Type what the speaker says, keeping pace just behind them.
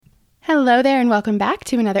Hello there and welcome back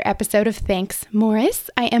to another episode of Thanks Morris.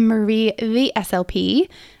 I am Marie the SLP,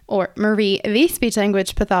 or Marie the speech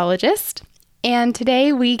language pathologist, and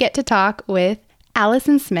today we get to talk with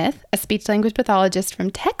Allison Smith, a speech language pathologist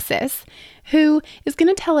from Texas, who is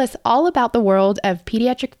going to tell us all about the world of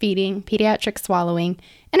pediatric feeding, pediatric swallowing,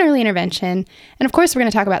 and early intervention. And of course, we're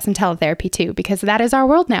going to talk about some teletherapy too, because that is our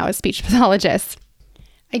world now as speech pathologists.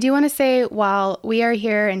 I do want to say, while we are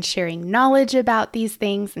here and sharing knowledge about these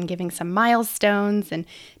things and giving some milestones and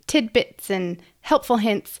tidbits and helpful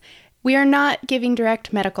hints, we are not giving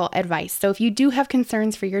direct medical advice. So if you do have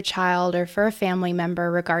concerns for your child or for a family member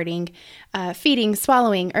regarding feeding,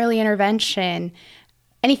 swallowing, early intervention,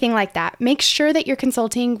 anything like that, make sure that you're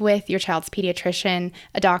consulting with your child's pediatrician,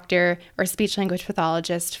 a doctor, or speech language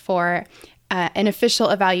pathologist for an official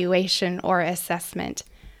evaluation or assessment.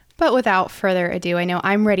 But without further ado, I know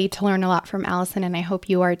I'm ready to learn a lot from Allison, and I hope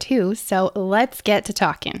you are too. So let's get to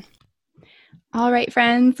talking. All right,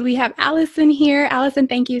 friends, we have Allison here. Allison,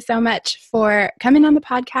 thank you so much for coming on the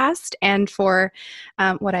podcast and for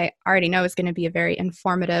what I already know is going to be a very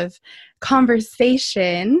informative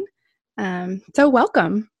conversation. So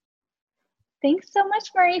welcome. Thanks so much,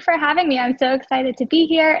 Marie, for having me. I'm so excited to be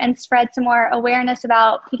here and spread some more awareness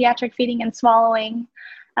about pediatric feeding and swallowing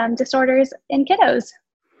disorders in kiddos.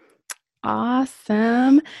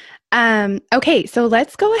 Awesome. Okay, so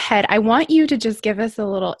let's go ahead. I want you to just give us a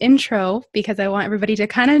little intro because I want everybody to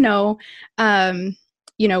kind of know,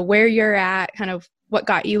 where you're at, kind of what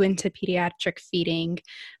got you into pediatric feeding.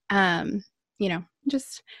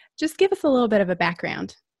 Just give us a little bit of a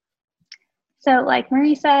background. So like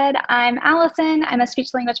Marie said, I'm Allison. I'm a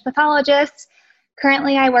speech language pathologist.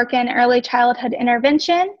 Currently, I work in early childhood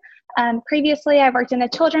intervention. Previously, I worked in a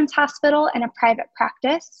children's hospital and a private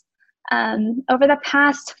practice. Over the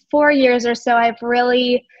past 4 years or so, I've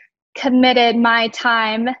really committed my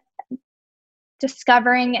time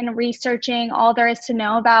discovering and researching all there is to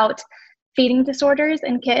know about feeding disorders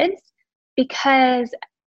in kids, because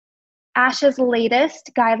ASH's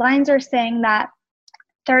latest guidelines are saying that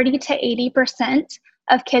 30 to 80%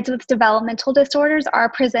 of kids with developmental disorders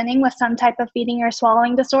are presenting with some type of feeding or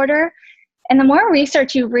swallowing disorder. And the more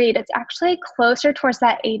research you read, it's actually closer towards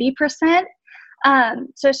that 80%.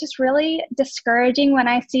 So it's just really discouraging when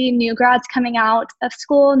I see new grads coming out of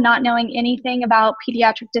school not knowing anything about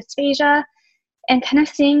pediatric dysphagia and kind of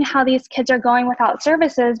seeing how these kids are going without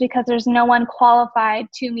services because there's no one qualified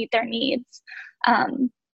to meet their needs. And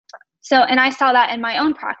I saw that in my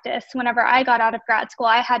own practice. Whenever I got out of grad school,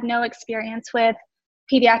 I had no experience with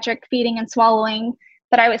pediatric feeding and swallowing,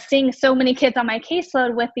 but I was seeing so many kids on my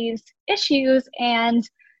caseload with these issues, and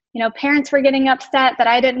parents were getting upset that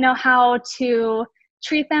I didn't know how to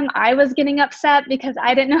treat them. I was getting upset because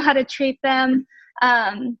I didn't know how to treat them.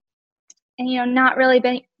 Not really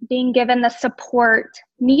being given the support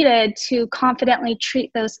needed to confidently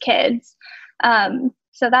treat those kids.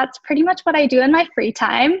 So that's pretty much what I do in my free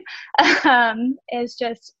time, is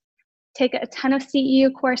just take a ton of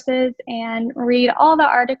CEU courses and read all the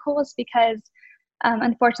articles because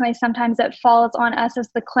unfortunately sometimes it falls on us as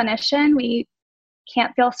the clinician. We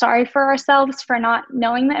can't feel sorry for ourselves for not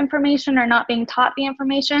knowing the information or not being taught the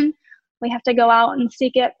information. We have to go out and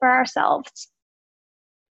seek it for ourselves.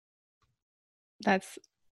 That's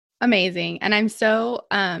amazing. And I'm so,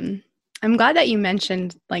 I'm glad that you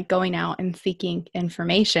mentioned like going out and seeking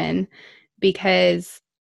information, because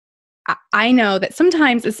I know that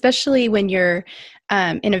sometimes, especially when you're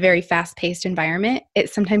in a very fast-paced environment, it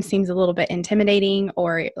sometimes seems a little bit intimidating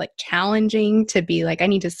or like challenging to be like, I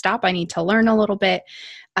need to stop, I need to learn a little bit.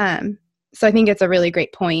 So I think it's a really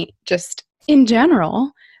great point just in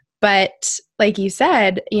general. But like you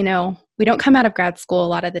said, we don't come out of grad school a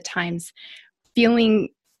lot of the times feeling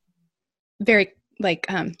very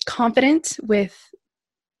confident with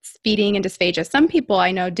feeding and dysphagia. Some people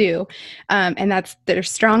I know do, and that's their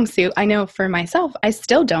strong suit. I know for myself, I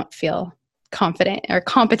still don't feel confident or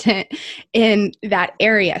competent in that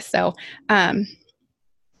area. So, it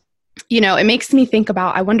makes me think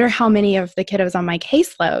about, I wonder how many of the kiddos on my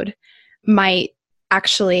caseload might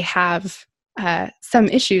actually have some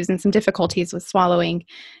issues and some difficulties with swallowing,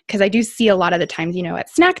 because I do see a lot of the times, at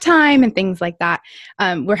snack time and things like that,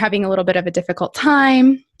 we're having a little bit of a difficult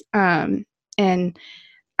time. And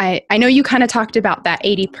I know you kind of talked about that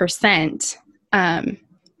 80%.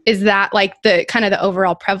 Is that like the kind of the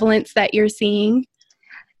overall prevalence that you're seeing?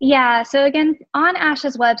 Yeah. So again, on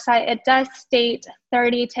ASH's website, it does state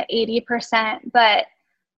 30 to 80%, but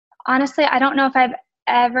honestly, I don't know if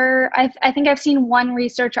I think I've seen one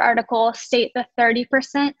research article state the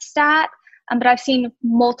 30% stat. but I've seen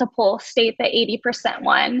multiple state the 80%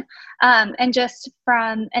 one. And just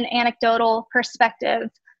from an anecdotal perspective,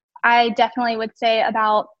 I definitely would say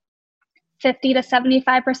about 50 to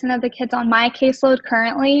 75% of the kids on my caseload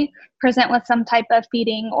currently present with some type of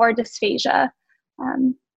feeding or dysphagia.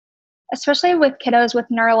 Especially with kiddos with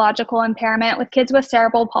neurological impairment. With kids with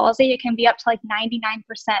cerebral palsy, it can be up to like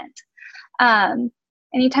 99%.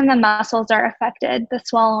 Anytime the muscles are affected, the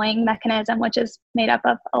swallowing mechanism, which is made up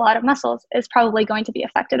of a lot of muscles, is probably going to be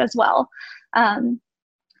affected as well. So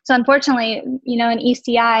unfortunately, in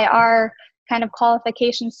ECI, our kind of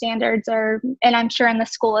qualification standards are, and I'm sure in the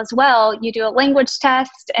school as well, you do a language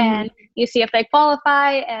test and you see if they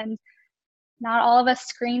qualify, and not all of us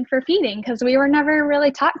screen for feeding because we were never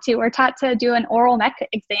really taught to. We're taught to do an oral mech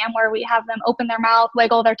exam where we have them open their mouth,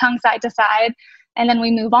 wiggle their tongue side to side, and then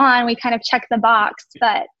we move on. We kind of check the box.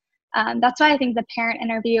 But that's why I think the parent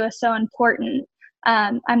interview is so important.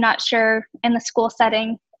 I'm not sure in the school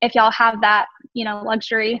setting if y'all have that,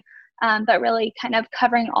 luxury, but really kind of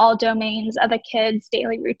covering all domains of a kid's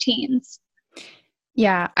daily routines.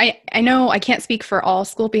 Yeah, I know I can't speak for all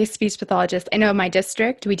school-based speech pathologists. I know in my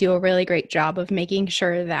district, we do a really great job of making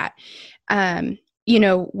sure that,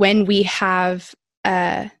 when we have,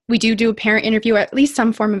 we do a parent interview, or at least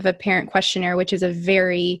some form of a parent questionnaire, which is a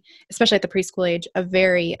very, especially at the preschool age, a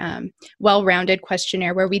very well-rounded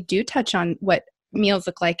questionnaire where we do touch on what meals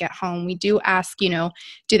look like at home. We do ask,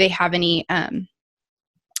 do they have any,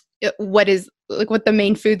 what the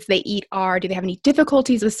main foods they eat are? Do they have any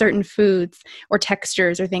difficulties with certain foods or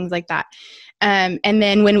textures or things like that? And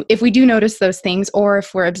then if we do notice those things, or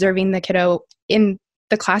if we're observing the kiddo in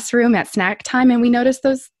the classroom at snack time and we notice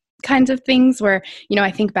those kinds of things where,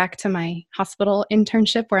 I think back to my hospital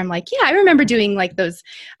internship where I'm like, yeah, I remember doing like those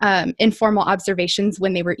informal observations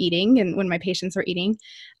when they were eating and when my patients were eating.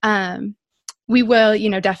 We will,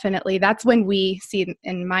 definitely, that's when we see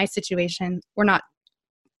in my situation,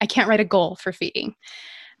 I can't write a goal for feeding.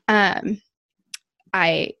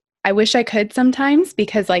 I wish I could sometimes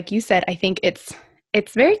because, like you said, I think it's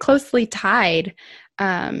very closely tied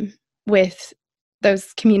with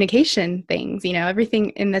those communication things.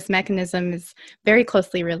 Everything in this mechanism is very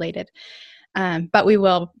closely related. But we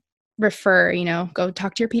will refer, go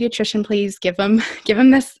talk to your pediatrician, please. Give them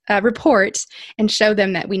this report and show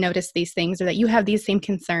them that we notice these things or that you have these same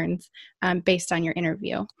concerns based on your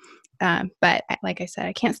interview. But like I said,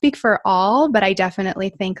 I can't speak for all, but I definitely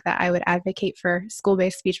think that I would advocate for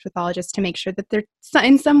school-based speech pathologists to make sure that they're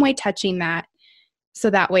in some way touching that, so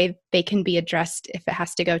that way they can be addressed. If it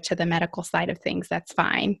has to go to the medical side of things, that's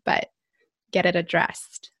fine, but get it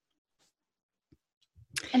addressed.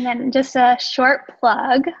 And then just a short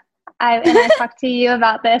plug. I talked to you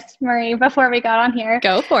about this, Marie, before we got on here.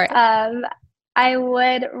 Go for it. I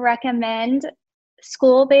would recommend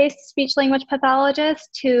school-based speech language pathologists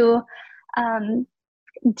to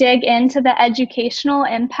dig into the educational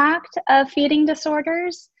impact of feeding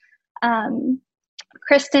disorders.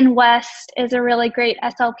 Kristen West is a really great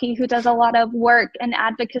SLP who does a lot of work and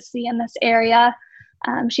advocacy in this area.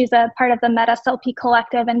 She's a part of the MedSLP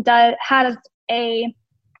Collective and has an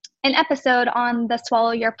episode on the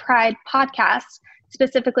Swallow Your Pride podcast,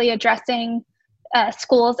 specifically addressing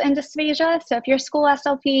schools and dysphagia. So if you're school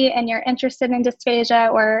SLP and you're interested in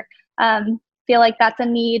dysphagia or feel like that's a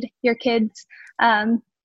need, your kids, what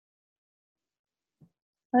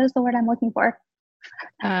is the word I'm looking for?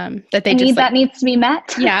 That they a just need that needs to be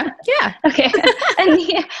met. Yeah. Okay.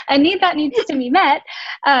 a need that needs to be met.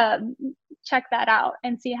 Check that out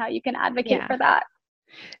and see how you can advocate for that.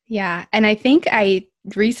 Yeah. And I think I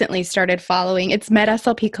recently started following, it's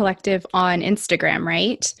MedSLP Collective on Instagram,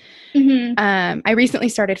 right? Mm-hmm. I recently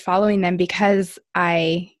started following them because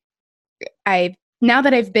I now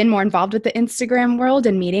that I've been more involved with the Instagram world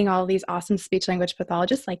and meeting all these awesome speech language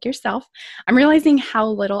pathologists like yourself, I'm realizing how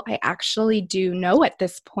little I actually do know at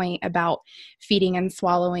this point about feeding and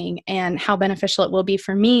swallowing, and how beneficial it will be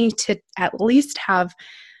for me to at least have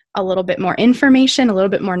a little bit more information, a little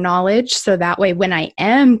bit more knowledge, so that way when I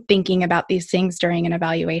am thinking about these things during an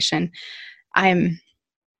evaluation, I'm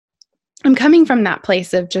coming from that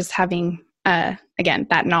place of just having, again,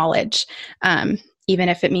 that knowledge. Even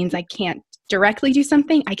if it means I can't directly do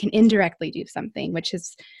something, I can indirectly do something, which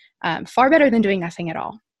is far better than doing nothing at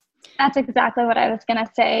all. That's exactly what I was going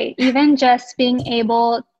to say. Even just being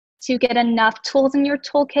able to get enough tools in your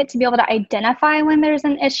toolkit to be able to identify when there's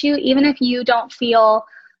an issue, even if you don't feel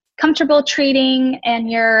comfortable treating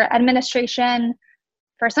and your administration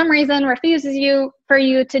for some reason refuses for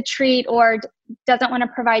you to treat or doesn't want to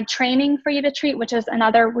provide training for you to treat, which is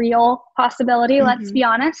another real possibility, let's be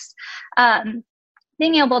honest.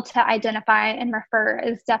 being able to identify and refer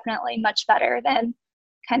is definitely much better than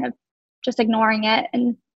kind of just ignoring it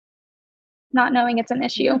and not knowing it's an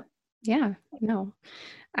issue. Yeah, no,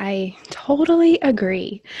 I totally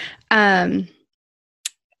agree. And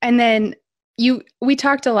then we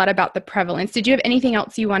talked a lot about the prevalence. Did you have anything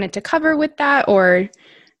else you wanted to cover with that, or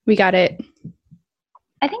we got it?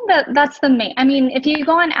 I think that's the main, I mean, if you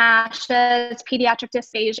go on ASHA's pediatric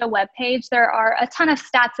dysphagia webpage, there are a ton of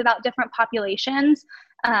stats about different populations.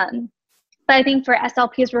 But I think for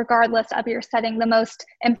SLPs, regardless of your setting, the most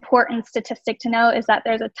important statistic to know is that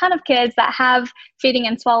there's a ton of kids that have feeding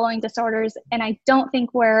and swallowing disorders, and I don't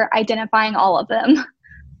think we're identifying all of them.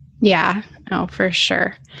 Yeah, oh, for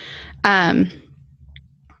sure. And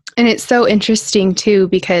it's so interesting too,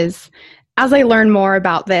 because as I learn more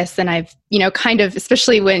about this, and I've, kind of,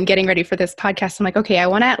 especially when getting ready for this podcast, I'm like, okay, I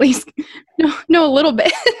want to at least know a little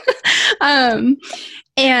bit. I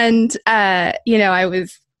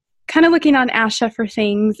was kind of looking on ASHA for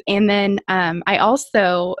things. And then I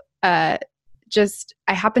also I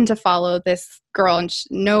happen to follow this girl, and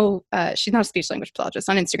she's not a speech language pathologist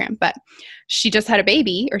on Instagram, but she just had a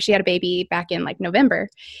baby, or she had a baby back in like November.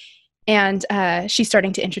 And she's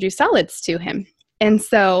starting to introduce solids to him. And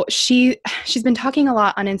so she's been talking a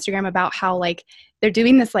lot on Instagram about how like they're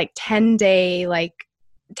doing this like 10-day like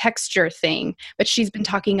texture thing, but she's been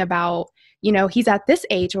talking about, he's at this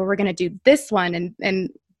age where we're going to do this one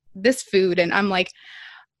and this food. And I'm like,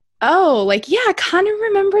 oh, like, yeah, I kind of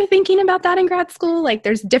remember thinking about that in grad school. Like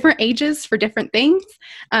there's different ages for different things,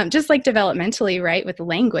 just like developmentally, right? With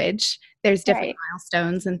language, there's different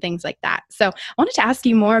milestones and things like that. So I wanted to ask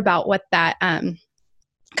you more about what that,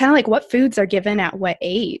 kind of like what foods are given at what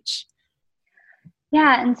age.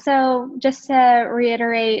 Yeah. And so just to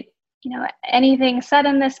reiterate, anything said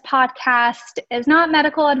in this podcast is not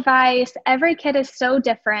medical advice. Every kid is so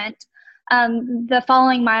different. The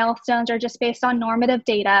following milestones are just based on normative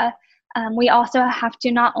data. We also have to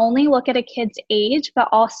not only look at a kid's age, but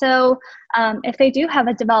also if they do have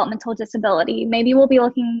a developmental disability, maybe we'll be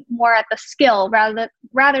looking more at the skill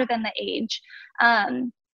rather than the age.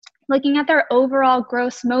 Looking at their overall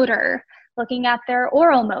gross motor, looking at their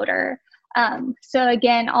oral motor. So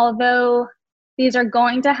again, although these are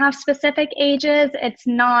going to have specific ages, it's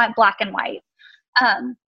not black and white.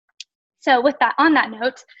 So on that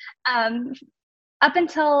note, up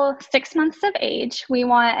until 6 months of age, we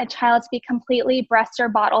want a child to be completely breast or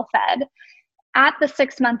bottle fed. At the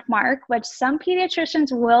 6-month mark, which some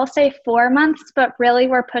pediatricians will say 4 months, but really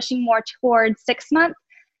we're pushing more towards 6 months,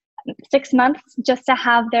 just to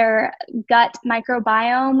have their gut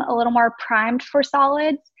microbiome a little more primed for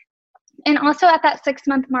solids. And also at that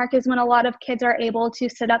 6-month mark is when a lot of kids are able to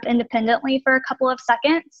sit up independently for a couple of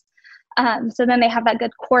seconds. So then they have that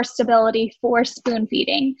good core stability for spoon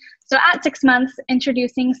feeding. So at 6 months,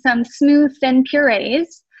 introducing some smooth, thin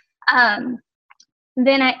purees.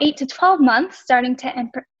 Then at 8 to 12 months, starting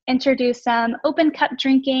to introduce some open cup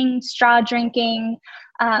drinking, straw drinking,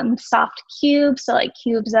 soft cubes, so like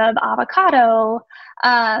cubes of avocado,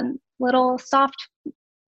 little soft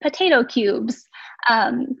potato cubes,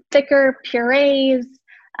 thicker purees,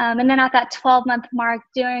 and then at that 12-month mark,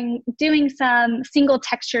 doing some single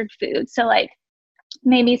textured food, so like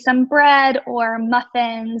maybe some bread or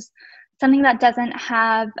muffins, something that doesn't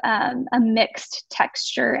have a mixed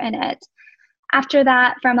texture in it. After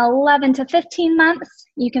that, from 11 to 15 months,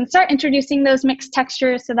 you can start introducing those mixed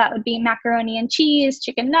textures. So that would be macaroni and cheese,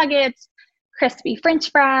 chicken nuggets, crispy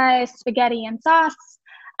French fries, spaghetti and sauce.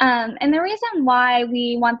 And the reason why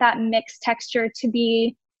we want that mixed texture to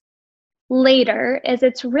be later is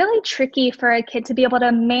it's really tricky for a kid to be able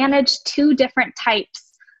to manage 2 different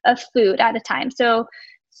types of food at a time. So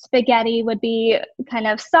spaghetti would be kind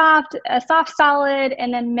of a soft solid,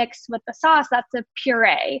 and then mixed with the sauce, that's a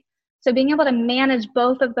puree. So being able to manage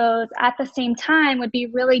both of those at the same time would be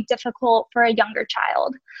really difficult for a younger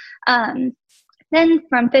child. Then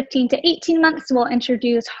from 15 to 18 months, we'll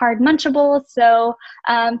introduce hard munchables. So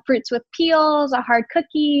fruits with peels, a hard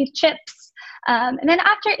cookie, chips. And then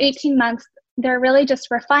after 18 months, they're really just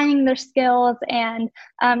refining their skills and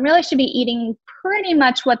really should be eating pretty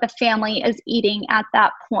much what the family is eating at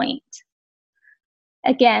that point.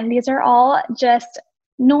 Again, these are all just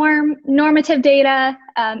normative data.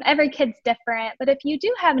 Every kid's different, but if you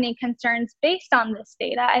do have any concerns based on this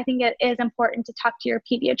data, I think it is important to talk to your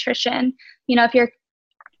pediatrician. If your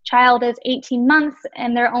child is 18 months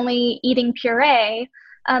and they're only eating puree,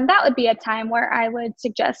 that would be a time where I would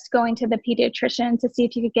suggest going to the pediatrician to see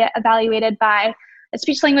if you could get evaluated by a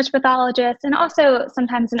speech language pathologist, and also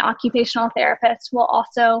sometimes an occupational therapist will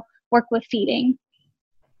also work with feeding.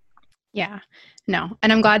 Yeah, no.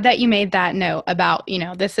 And I'm glad that you made that note about,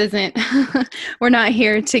 this isn't, we're not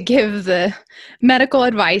here to give the medical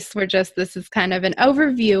advice. This is kind of an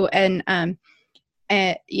overview and,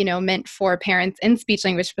 meant for parents and speech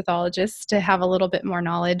language pathologists to have a little bit more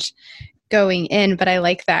knowledge going in. But I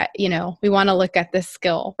like that, we want to look at the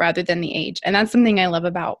skill rather than the age. And that's something I love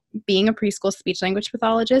about being a preschool speech language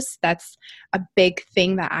pathologist. That's a big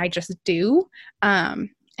thing that I just do. And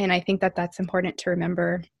I think that that's important to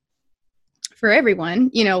remember for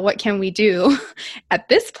everyone. What can we do at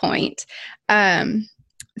this point?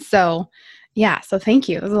 So thank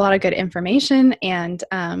you. It was a lot of good information. And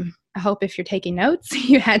I hope if you're taking notes,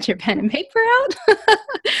 you had your pen and paper out,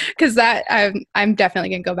 because that I'm definitely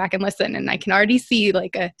going to go back and listen. And I can already see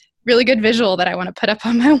like a really good visual that I want to put up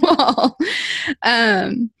on my wall.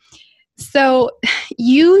 So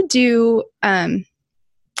you do,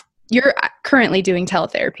 you're currently doing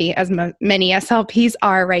teletherapy, as many SLPs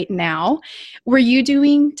are right now. Were you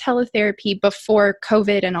doing teletherapy before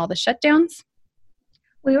COVID and all the shutdowns?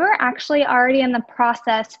 We were actually already in the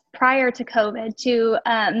process prior to COVID to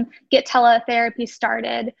get teletherapy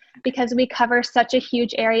started, because we cover such a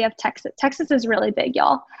huge area of Texas. Texas is really big,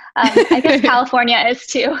 y'all. I guess California is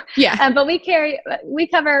too. Yeah. But we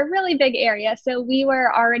cover a really big area. So we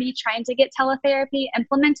were already trying to get teletherapy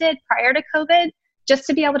implemented prior to COVID, just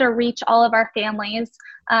to be able to reach all of our families.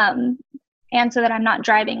 And so that I'm not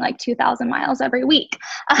driving like 2,000 miles every week.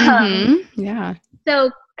 Yeah.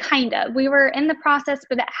 So kind of. We were in the process,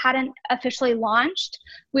 but it hadn't officially launched.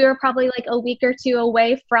 We were probably like a week or two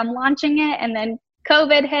away from launching it, and then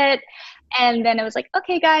COVID hit. And then it was like,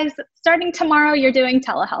 okay, guys, starting tomorrow, you're doing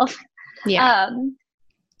telehealth. Yeah.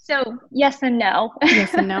 So yes and no.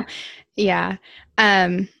 Yes and no. Yeah.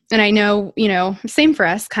 And I know, same for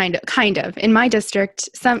us, kind of. In my district,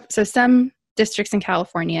 some districts in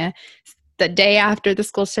California, the day after the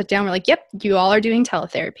school shut down, we're like, yep, you all are doing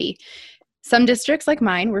teletherapy. Some districts like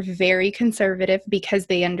mine were very conservative because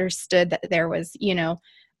they understood that there was,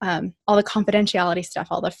 all the confidentiality stuff,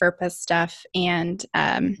 all the FERPA stuff, and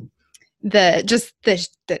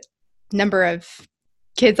the number of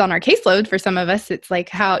kids on our caseload for some of us. It's like,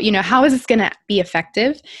 how is this going to be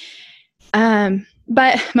effective?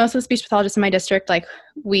 But most of the speech pathologists in my district, like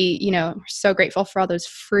we're so grateful for all those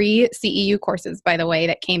free CEU courses, by the way,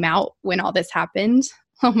 that came out when all this happened.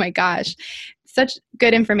 Oh my gosh, such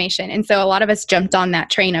good information. And so a lot of us jumped on that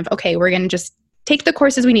train of, okay, we're going to just take the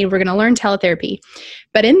courses we need. We're going to learn teletherapy.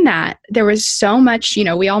 But in that, there was so much,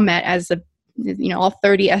 we all met all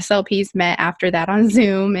 30 SLPs met after that on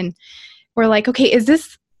Zoom. And we're like, okay, is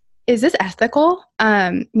this ethical?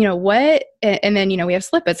 What? And then, we have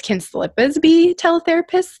SLPAs. Can SLPAs be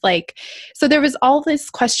teletherapists? So there was all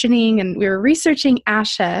this questioning, and we were researching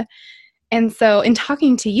ASHA. And so in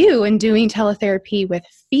talking to you and doing teletherapy with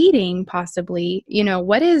feeding, possibly,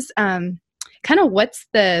 what is what's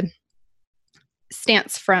the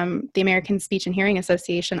stance from the American Speech and Hearing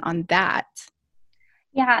Association on that?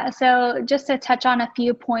 Yeah, so just to touch on a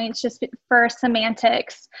few points just for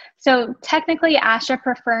semantics. So technically ASHA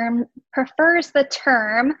prefers the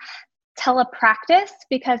term telepractice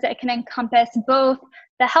because it can encompass both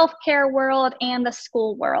the healthcare world and the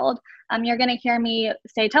school world. You're going to hear me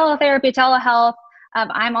say teletherapy, telehealth.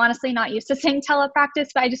 I'm honestly not used to saying telepractice,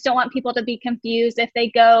 but I just don't want people to be confused if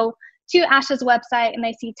they go to ASHA's website and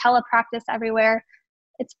they see telepractice everywhere.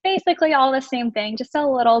 It's basically all the same thing, just a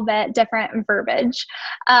little bit different verbiage.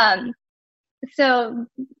 So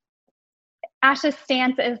ASHA's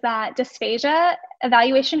stance is that dysphagia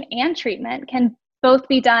evaluation and treatment can both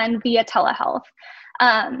be done via telehealth.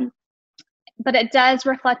 But it does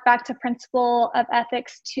reflect back to Principle of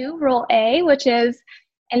Ethics 2, Rule A, which is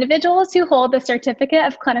individuals who hold the Certificate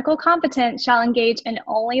of Clinical Competence shall engage in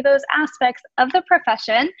only those aspects of the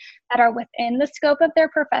profession that are within the scope of their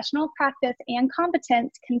professional practice and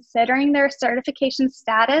competence, considering their certification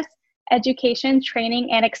status, education,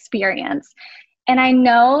 training, and experience. And I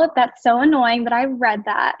know that's so annoying that I read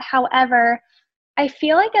that. However, I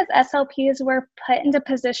feel like as SLPs, we're put into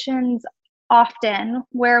positions often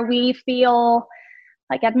where we feel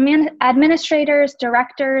like administrators,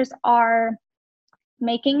 directors are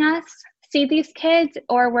making us see these kids,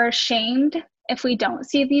 or we're shamed if we don't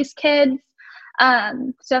see these kids.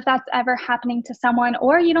 So if that's ever happening to someone,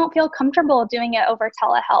 or you don't feel comfortable doing it over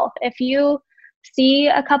telehealth, if you see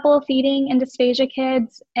a couple of feeding and dysphagia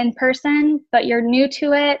kids in person, but you're new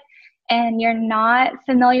to it and you're not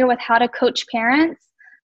familiar with how to coach parents,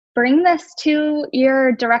 bring this to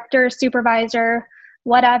your director, supervisor,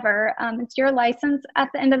 whatever. It's your license at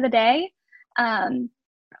the end of the day.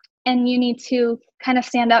 And you need to kind of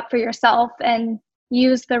stand up for yourself and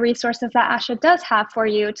use the resources that ASHA does have for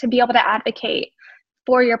you to be able to advocate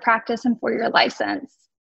for your practice and for your license.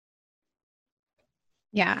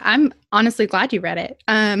 Yeah, I'm honestly glad you read it.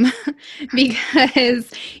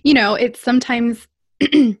 Because, it's sometimes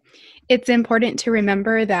it's important to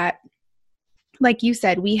remember that, like you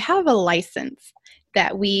said, we have a license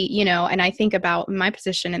that and I think about my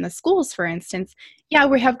position in the schools, for instance. Yeah,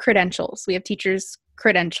 we have credentials. We have teachers'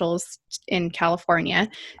 credentials in California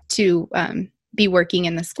to be working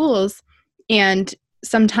in the schools. And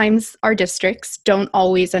sometimes our districts don't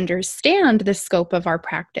always understand the scope of our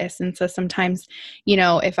practice. And so sometimes,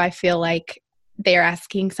 if I feel like they're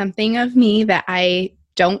asking something of me that I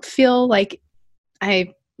don't feel like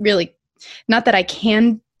I really, not that I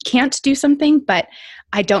can't do something, but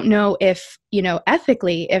I don't know if,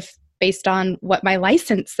 ethically, if based on what my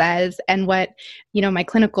license says and what, my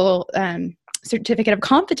clinical certificate of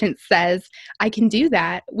competence says, I can do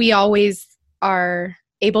that. We always are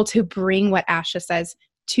able to bring what ASHA says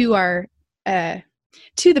to our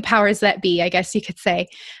to the powers that be, I guess you could say,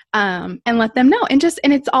 and let them know. And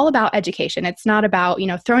it's all about education. It's not about,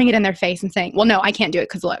 throwing it in their face and saying, well, no, I can't do it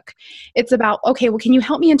because look. It's about, okay, well, can you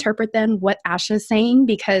help me interpret then what ASHA is saying,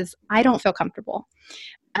 because I don't feel comfortable.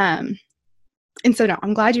 And so, no,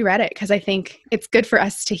 I'm glad you read it, because I think it's good for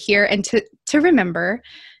us to hear and to remember.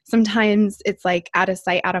 Sometimes it's like out of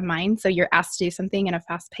sight, out of mind. So you're asked to do something in a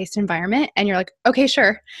fast-paced environment and you're like, okay,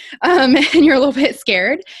 sure. And you're a little bit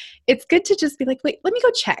scared. It's good to just be like, wait, let me go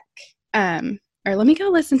check. Or let me go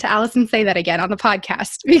listen to Allison say that again on the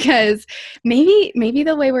podcast, because maybe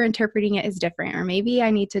the way we're interpreting it is different, or maybe I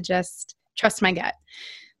need to just trust my gut.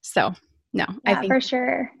 So, no, yeah, I think for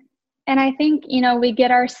sure. And I think, we get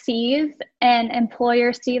our C's and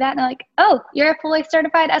employers see that and they're like, oh, you're a fully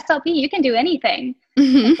certified SLP. You can do anything.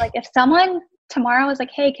 It's like if someone tomorrow was like,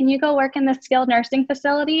 hey, can you go work in the skilled nursing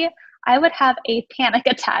facility? I would have a panic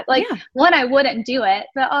attack. One, I wouldn't do it,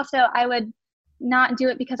 but also I would not do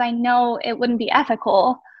it because I know it wouldn't be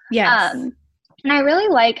ethical. Yes. And I really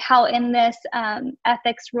like how in this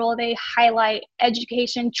ethics rule, they highlight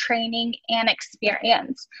education, training, and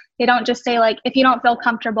experience. They don't just say if you don't feel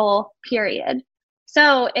comfortable, period.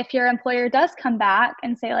 So if your employer does come back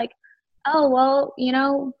and say oh, well,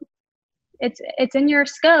 it's in your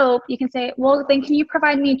scope, you can say, well, then can you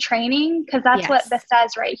provide me training? Because that's what this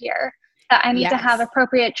says right here, that I need to have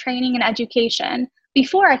appropriate training and education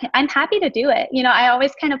before I'm happy to do it. I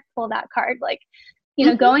always kind of pull that card,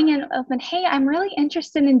 going in open, hey, I'm really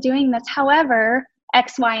interested in doing this. However,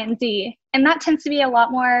 X, Y, and Z. And that tends to be a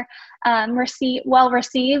lot more well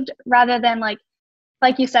received, rather than like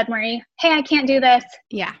you said, Marie, hey, I can't do this.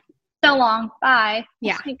 Yeah. So long. Bye.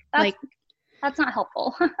 Yeah. That's not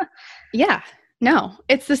helpful. Yeah. No,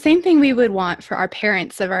 it's the same thing we would want for our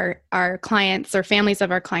parents of our clients or families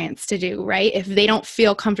of our clients to do, right? If they don't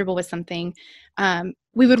feel comfortable with something,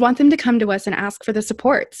 we would want them to come to us and ask for the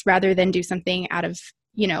supports rather than do something out of,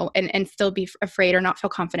 and still be afraid or not feel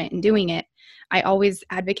confident in doing it. I always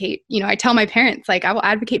advocate, I tell my parents, I will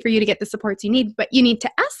advocate for you to get the supports you need, but you need to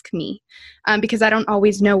ask me because I don't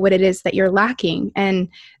always know what it is that you're lacking. And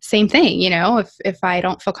same thing, if I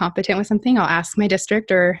don't feel competent with something, I'll ask my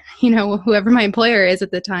district or, whoever my employer is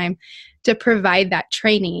at the time to provide that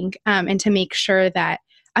training and to make sure that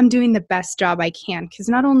I'm doing the best job I can. Because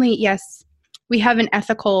not only, yes, we have an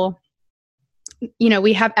ethical,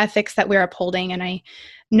 we have ethics that we're upholding. And I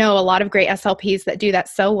know a lot of great SLPs that do that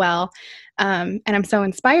so well. And I'm so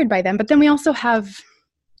inspired by them. But then we also have,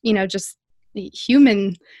 just the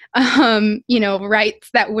human, rights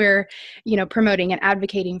that we're, promoting and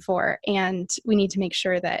advocating for. And we need to make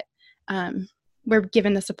sure that we're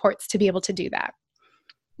given the supports to be able to do that.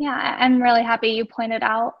 Yeah, I'm really happy you pointed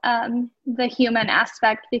out the human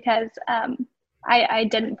aspect, because I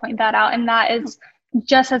didn't point that out. And that is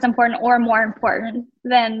just as important or more important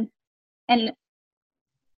than a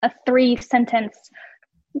 3-sentence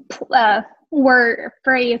word,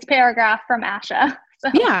 phrase, paragraph from ASHA. So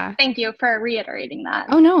yeah. Thank you for reiterating that.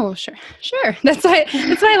 Oh no, sure. That's why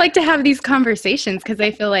I like to have these conversations, because I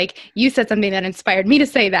feel like you said something that inspired me to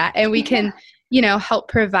say that, and we can, help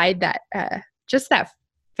provide that, just that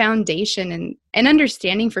foundation and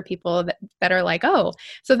understanding for people that are like, oh,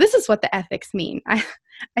 so this is what the ethics mean. I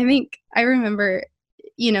think I remember,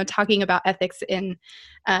 talking about ethics in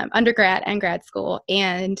undergrad and grad school,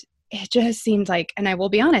 and it just seemed like, and I will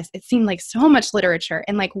be honest, it seemed like so much literature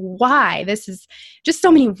and why this is just so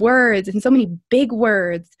many words and so many big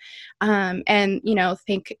words. And, do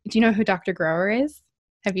you know who Dr. Grower is?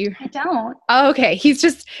 Have you? I don't. Oh, okay.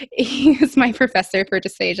 He was my professor for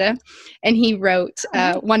dysphagia, and he wrote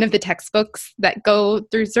one of the textbooks that go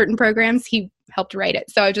through certain programs. He helped write it.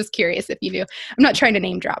 So I was just curious if you knew. I'm not trying to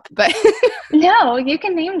name drop, but No, you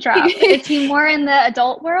can name drop. Is he more in the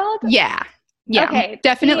adult world? Yeah. Okay.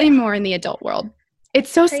 Definitely more in the adult world. It's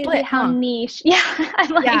so Crazy split, how huh? niche. Yeah.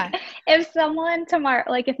 I'm like, Yeah. if someone tomorrow,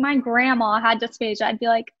 like if my grandma had dysphagia, I'd be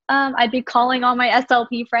like, I'd be calling all my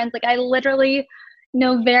SLP friends. Like I literally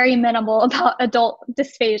know very minimal about adult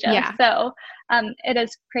dysphagia. Yeah. So it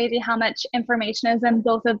is crazy how much information is in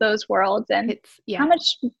both of those worlds and how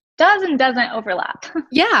much does and doesn't overlap.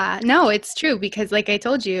 Yeah, no, it's true because like I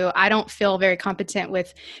told you, I don't feel very competent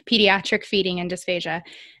with pediatric feeding and dysphagia.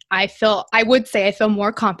 I would say I feel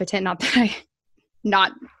more competent,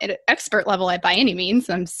 not at an expert level by any means.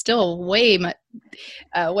 I'm still way much,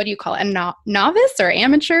 what do you call it? A novice or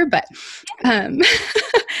amateur, but,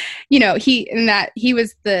 he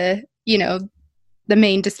was the, the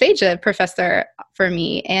main dysphagia professor for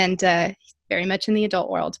me and, very much in the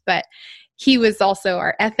adult world, but he was also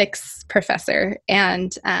our ethics professor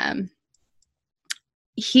and,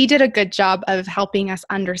 he did a good job of helping us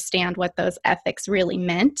understand what those ethics really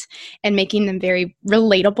meant and making them very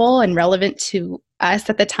relatable and relevant to us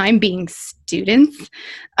at the time being students.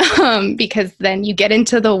 Because then you get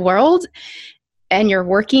into the world and you're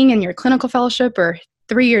working in your clinical fellowship or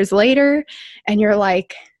 3 years later and you're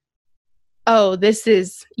like, oh, this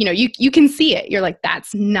is, you can see it. You're like,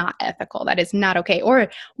 that's not ethical. That is not okay.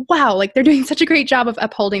 Or, wow, like they're doing such a great job of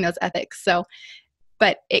upholding those ethics. So,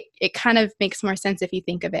 but it kind of makes more sense if you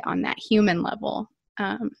think of it on that human level.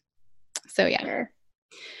 So yeah.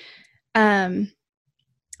 Sure.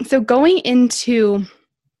 So going into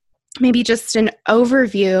maybe just an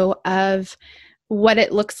overview of what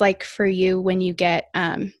it looks like for you when you get,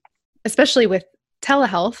 especially with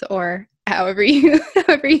telehealth or however you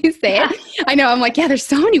say it. I know I'm like, yeah, there's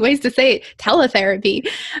so many ways to say it, teletherapy.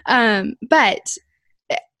 But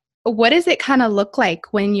what does it kind of look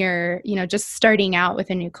like when you're, just starting out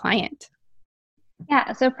with a new client?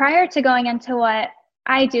 Yeah. So prior to going into what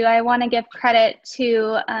I do, I want to give credit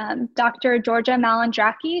to Dr. Georgia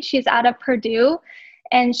Malandraki. She's out of Purdue,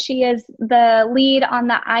 and she is the lead on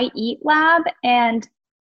the I Eat lab. And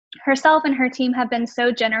herself and her team have been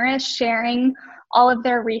so generous sharing all of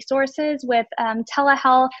their resources with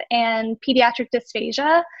telehealth and pediatric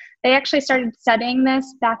dysphagia. They actually started studying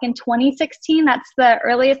this back in 2016. That's the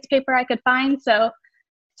earliest paper I could find. So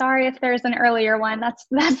sorry if there's an earlier one. That's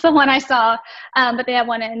the one I saw. But they have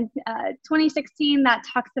one in 2016 that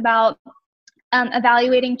talks about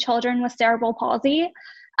evaluating children with cerebral palsy.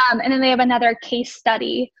 And then they have another case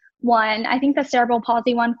study one. I think the cerebral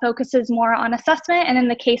palsy one focuses more on assessment, and then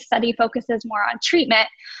the case study focuses more on treatment.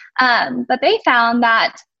 But they found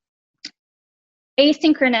that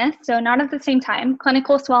asynchronous, so not at the same time,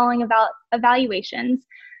 clinical swallowing evaluations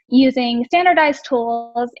using standardized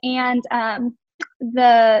tools, and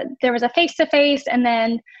there was a face-to-face and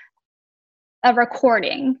then a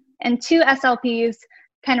recording, and 2 SLPs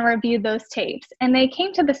kind of reviewed those tapes, and they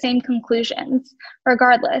came to the same conclusions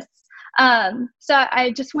regardless. So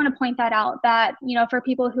I just want to point that out that, for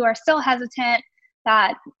people who are still hesitant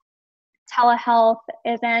that telehealth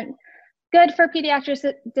isn't good for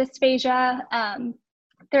pediatric dysphagia,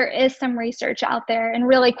 there is some research out there and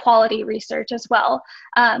really quality research as well.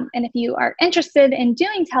 And if you are interested in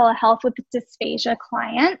doing telehealth with dysphagia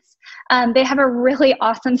clients, they have a really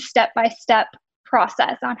awesome step-by-step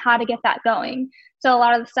process on how to get that going. So a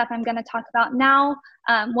lot of the stuff I'm going to talk about now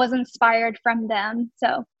was inspired from them.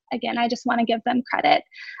 So again, I just want to give them credit.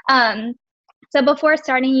 So before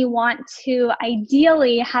starting, you want to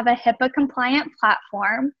ideally have a HIPAA compliant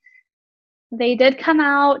platform. They did come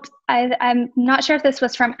out, I'm not sure if this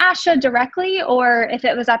was from ASHA directly or if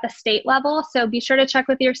it was at the state level. So be sure to check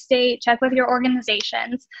with your state, check with your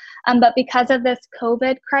organizations. But because of this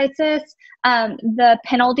COVID crisis, the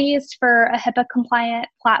penalties for a HIPAA compliant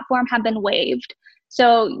platform have been waived.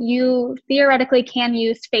 So you theoretically can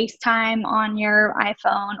use FaceTime on your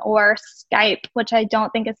iPhone or Skype, which I don't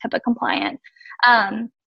think is HIPAA compliant.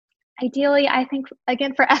 Ideally, I think,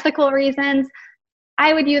 again, for ethical reasons,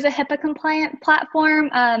 I would use a HIPAA compliant platform.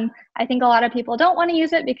 I think a lot of people don't want to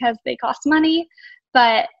use it because they cost money,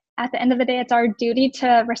 but at the end of the day, it's our duty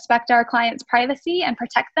to respect our clients' privacy and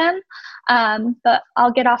protect them. But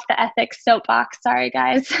I'll get off the ethics soapbox. Sorry,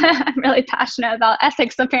 guys. I'm really passionate about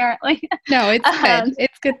ethics, apparently. No, it's good.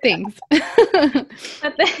 It's good things.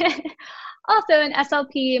 But also, an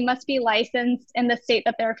SLP must be licensed in the state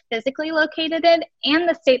that they're physically located in and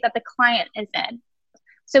the state that the client is in.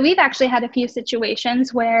 So we've actually had a few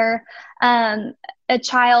situations where a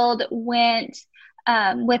child went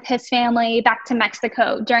with his family back to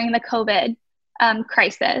Mexico during the COVID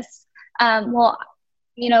crisis. Well,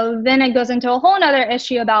 then it goes into a whole nother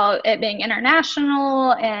issue about it being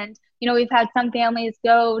international. And, we've had some families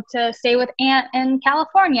go to stay with aunt in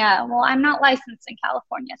California. Well, I'm not licensed in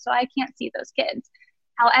California, so I can't see those kids.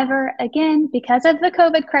 However, again, because of the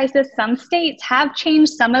COVID crisis, some states have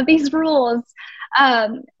changed some of these rules.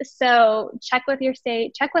 So check with your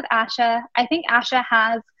state, check with ASHA. I think ASHA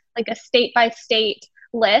has like a state by state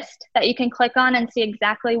list that you can click on and see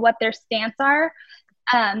exactly what their stance are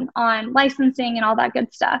on licensing and all that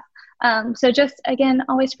good stuff. So just, again,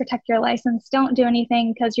 always protect your license. Don't do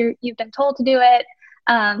anything because you've been told to do it.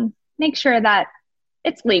 Make sure that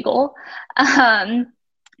it's legal. Another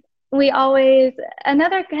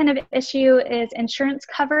kind of issue is insurance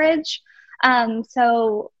coverage.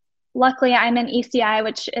 So luckily I'm in ECI,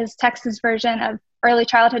 which is Texas version of early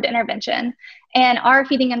childhood intervention, and our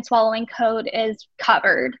feeding and swallowing code is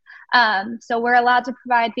covered. So we're allowed to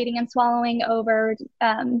provide feeding and swallowing over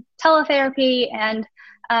teletherapy, and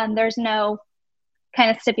there's no kind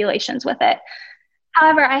of stipulations with it.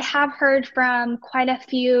 However, I have heard from quite a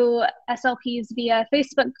few SLPs via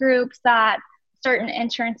Facebook groups that certain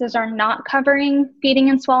insurances are not covering feeding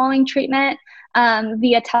and swallowing treatment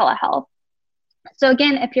via telehealth. So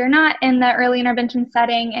again, if you're not in the early intervention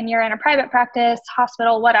setting and you're in a private practice,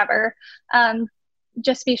 hospital, whatever,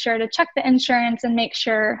 just be sure to check the insurance and make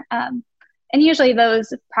sure, and usually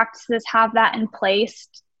those practices have that in place,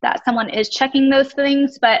 that someone is checking those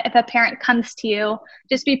things. But if a parent comes to you,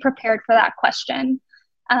 just be prepared for that question.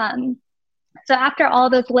 So after all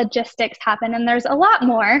those logistics happen, and there's a lot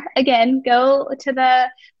more, again, go to the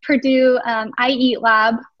Purdue iEat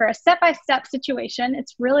Lab for a step-by-step situation.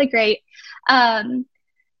 It's really great.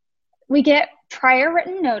 We get prior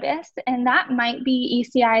written notice, and that might be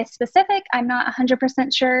ECI specific. I'm not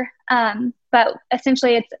 100% sure, but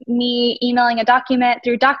essentially it's me emailing a document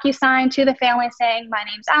through DocuSign to the family saying, my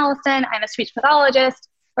name's Allison, I'm a speech pathologist.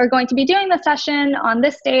 We're going to be doing the session on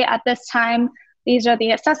this day at this time. These are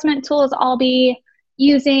the assessment tools I'll be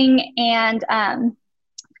using, and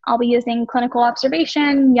I'll be using clinical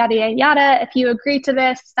observation, yada, yada, yada. If you agree to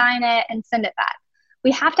this, sign it and send it back.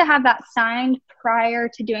 We have to have that signed prior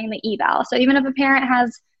to doing the eval. So even if a parent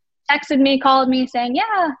has texted me, called me saying,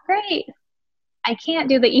 yeah, great, I can't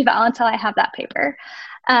do the eval until I have that paper.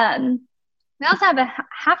 We also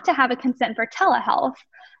have to have a consent for telehealth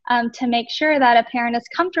to make sure that a parent is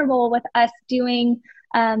comfortable with us doing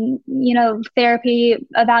therapy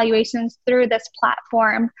evaluations through this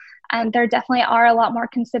platform. And there definitely are a lot more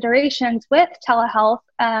considerations with telehealth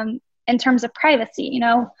in terms of privacy.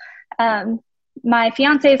 My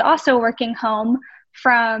fiance is also working home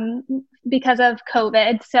because of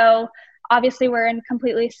COVID. So obviously we're in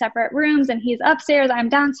completely separate rooms, and he's upstairs, I'm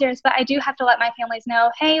downstairs, but I do have to let my families know,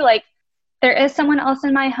 hey, like, there is someone else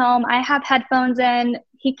in my home. I have headphones in.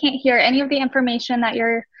 He can't hear any of the information that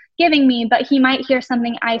you're giving me, but he might hear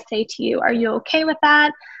something I say to you. Are you okay with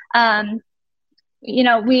that?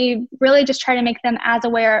 We really just try to make them as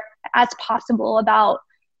aware as possible about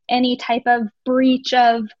any type of breach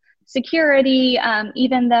of security,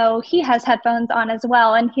 even though he has headphones on as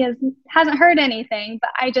well, and he hasn't heard anything.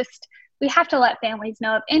 But we have to let families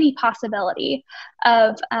know of any possibility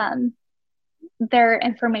of their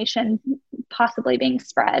information possibly being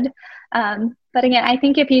spread. But again, I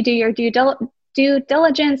think if you do your due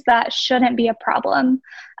diligence, that shouldn't be a problem.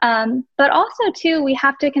 But also too, we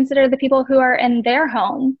have to consider the people who are in their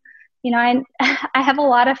home. I have a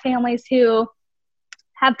lot of families who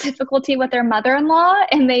have difficulty with their mother-in-law,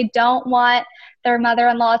 and they don't want their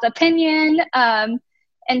mother-in-law's opinion.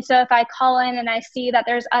 And so if I call in and I see that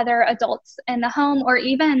there's other adults in the home, or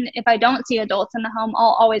even if I don't see adults in the home,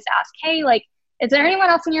 I'll always ask, hey, like, is there anyone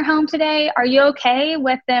else in your home today? Are you okay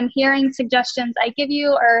with them hearing suggestions I give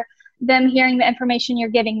you, or them hearing the information you're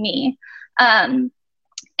giving me? And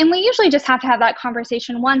we usually just have to have that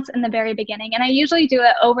conversation once in the very beginning. And I usually do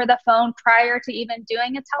it over the phone prior to even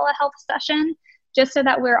doing a telehealth session, just so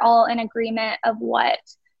that we're all in agreement of what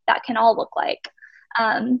that can all look like.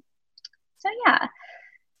 So yeah,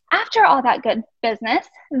 after all that good business,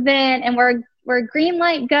 and we're green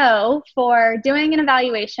light go for doing an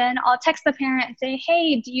evaluation, I'll text the parent and say,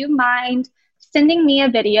 hey, do you mind sending me a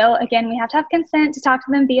video? Again, we have to have consent to talk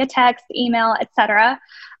to them via text, email, etc.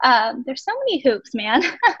 There's so many hoops, man.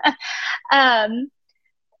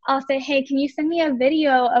 I'll say, hey, can you send me a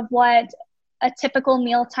video of what a typical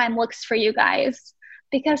mealtime looks for you guys?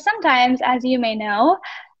 Because sometimes, as you may know,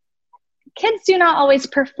 kids do not always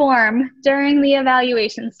perform during the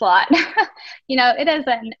evaluation slot. It is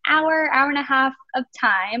an hour and a half of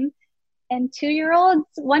time, and 2-year-olds,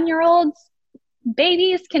 1-year-olds,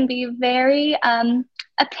 babies can be very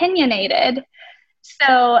opinionated.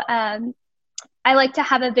 So I like to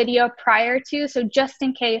have a video prior to, so just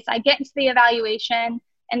in case I get into the evaluation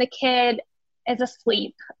and the kid is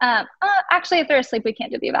asleep. Actually, if they're asleep, we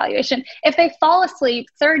can't do the evaluation. If they fall asleep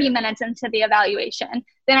 30 minutes into the evaluation,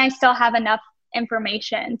 then I still have enough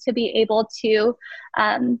information to be able to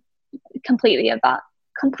complete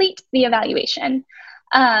the evaluation.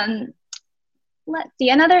 Let's see.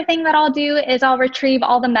 Another thing that I'll do is I'll retrieve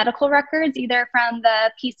all the medical records, either from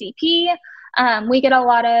the PCP. We get a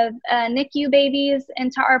lot of NICU babies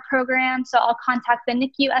into our program, so I'll contact the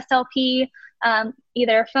NICU SLP,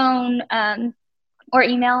 either phone or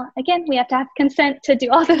email. Again, we have to have consent to do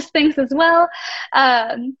all those things as well.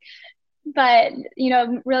 But,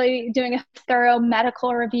 really doing a thorough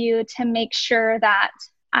medical review to make sure that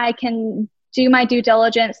I can do my due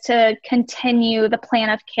diligence to continue the plan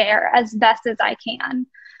of care as best as I can.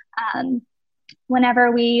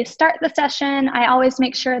 Whenever we start the session, I always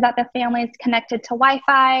make sure that the family is connected to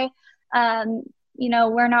Wi-Fi.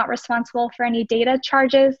 We're not responsible for any data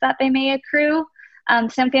charges that they may accrue.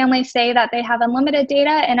 Some families say that they have unlimited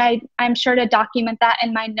data, and I'm sure to document that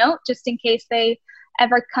in my note just in case they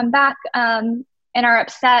ever come back and are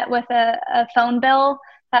upset with a phone bill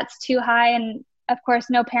that's too high. And of course,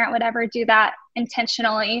 no parent would ever do that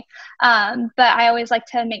intentionally. But I always like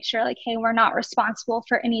to make sure, hey, we're not responsible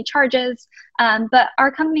for any charges. But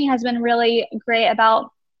our company has been really great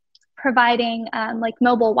about providing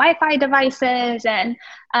mobile Wi-Fi devices. And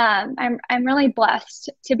I'm really blessed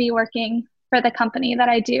to be working for the company that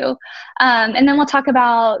I do. And then we'll talk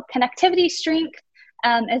about connectivity strength.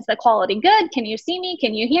 Is the quality good? Can you see me?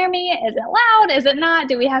 Can you hear me? Is it loud? Is it not?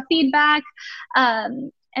 Do we have feedback?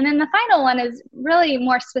 And then the final one is really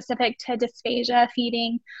more specific to dysphagia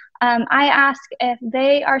feeding. I ask if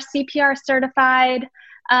they are CPR certified,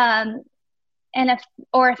 and if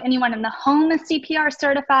anyone in the home is CPR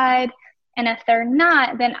certified. And if they're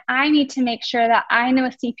not, then I need to make sure that I know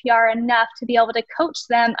CPR enough to be able to coach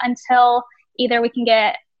them until either we can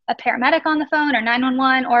get a paramedic on the phone or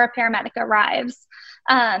 911 or a paramedic arrives.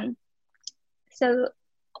 So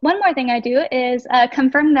one more thing I do is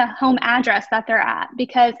confirm the home address that they're at,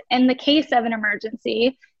 because in the case of an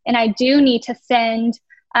emergency, and I do need to send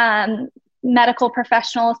medical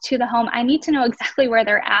professionals to the home, I need to know exactly where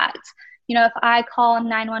they're at. If I call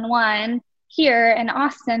 911 here in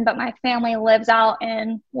Austin, but my family lives out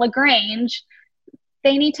in LaGrange,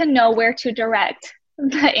 they need to know where to direct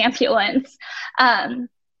the ambulance.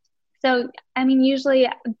 Usually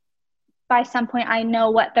by some point I know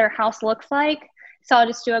what their house looks like. So I'll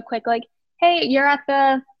just do a quick hey, you're at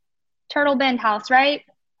the Turtle Bend house, right?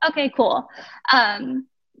 Okay, cool. And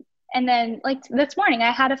then this morning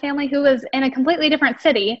I had a family who was in a completely different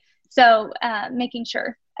city. So making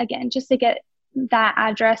sure, again, just to get that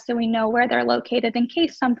address so we know where they're located in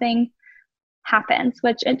case something happens,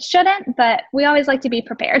 which it shouldn't, but we always like to be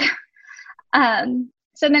prepared.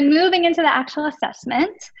 So then moving into the actual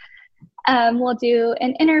assessment, we'll do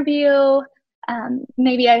an interview,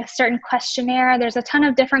 maybe a certain questionnaire. There's a ton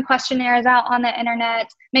of different questionnaires out on the internet.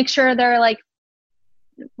 Make sure they're like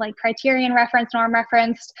criterion referenced, norm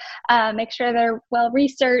referenced. Make sure they're well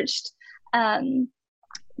researched.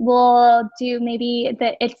 We'll do maybe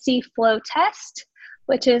the IDSE flow test,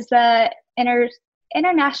 which is the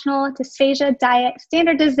International Dysphagia Diet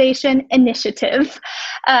Standardization Initiative.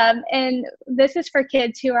 And this is for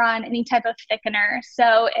kids who are on any type of thickener.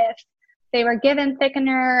 So if they were given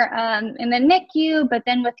thickener in the NICU, but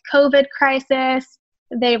then with COVID crisis,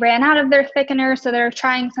 they ran out of their thickener, so they're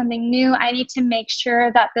trying something new, I need to make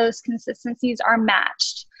sure that those consistencies are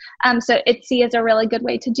matched. So IDSE is a really good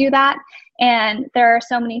way to do that. And there are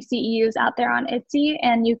so many CEUs out there on IDSE,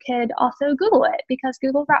 and you could also Google it because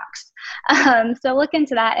Google rocks. So look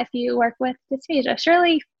into that if you work with dysphagia.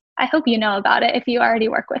 Surely, I hope you know about it if you already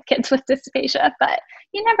work with kids with dysphagia, but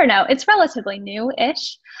you never know. It's relatively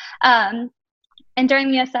new-ish. And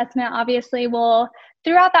during the assessment, obviously,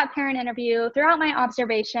 throughout that parent interview, throughout my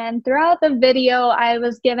observation, throughout the video I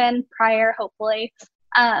was given prior, hopefully,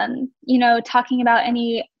 talking about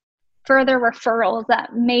any further referrals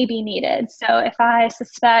that may be needed. So if I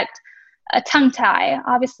suspect a tongue tie,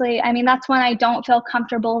 obviously, that's when I don't feel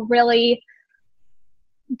comfortable really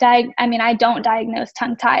I don't diagnose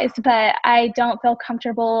tongue ties, but I don't feel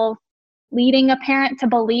comfortable leading a parent to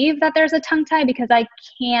believe that there's a tongue tie because I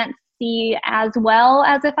can't see as well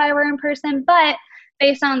as if I were in person. But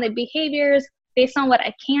based on the behaviors, based on what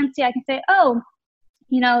I can see, I can say, oh,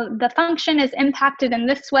 the function is impacted in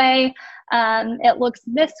this way. It looks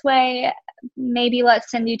this way. Maybe let's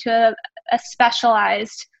send you to a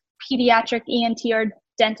specialized pediatric ENT or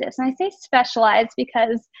dentist. And I say specialized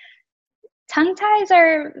because tongue ties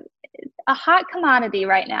a hot commodity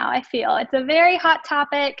right now. I feel it's a very hot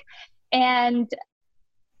topic, and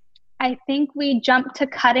I think we jump to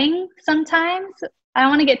cutting sometimes. I don't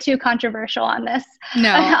want to get too controversial on this,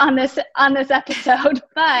 No. on this episode,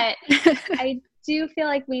 but I do feel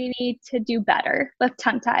like we need to do better with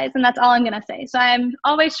tongue ties, and that's all I'm going to say. So I'm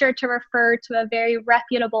always sure to refer to a very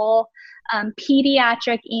reputable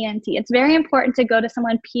pediatric ENT. It's very important to go to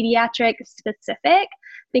someone pediatric specific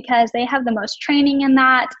because they have the most training in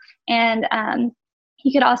that. And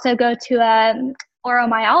you could also go to a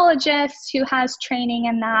oromyologist who has training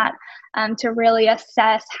in that to really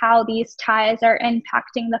assess how these ties are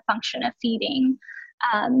impacting the function of feeding.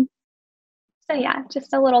 So yeah,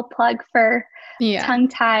 just a little plug for tongue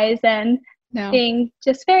ties and being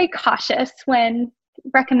just very cautious when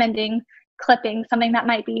recommending clipping something that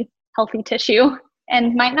might be healthy tissue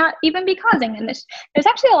and might not even be causing an issue. There's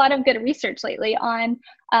actually a lot of good research lately on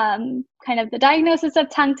kind of the diagnosis of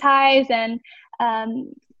tongue ties and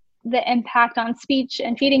the impact on speech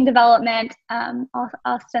and feeding development.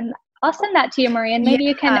 I'll send that to you, Marie, and maybe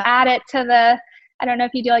you can add it to the, I don't know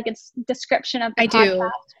if you do like a description of the podcast. I do.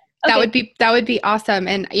 Okay. That would be awesome.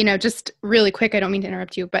 And, just really quick, I don't mean to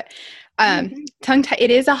interrupt you, but tongue tie,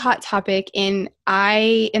 it is a hot topic. And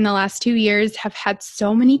in the last 2 years, have had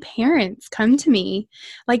so many parents come to me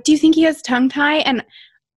like, do you think he has tongue tie? And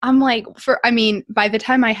I'm like, by the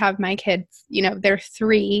time I have my kids, they're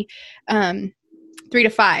 3 to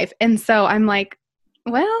 5. And so I'm like,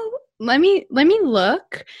 well, let me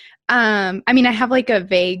look. I have like a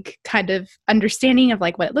vague kind of understanding of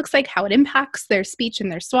like what it looks like, how it impacts their speech and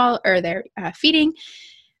their swallow or their feeding.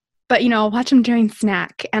 But, I'll watch them during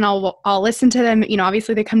snack and I'll listen to them.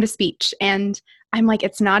 Obviously they come to speech and I'm like,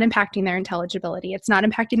 it's not impacting their intelligibility. It's not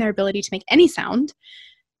impacting their ability to make any sound.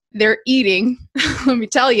 They're eating, let me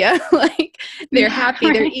tell you, like they're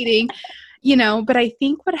happy, they're eating, but I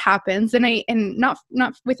think what happens and not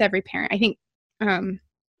with every parent, I think,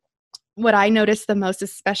 what I notice the most,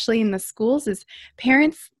 especially in the schools, is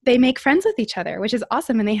parents, they make friends with each other, which is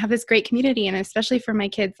awesome. And they have this great community. And especially for my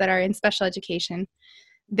kids that are in special education,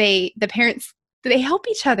 the parents, they help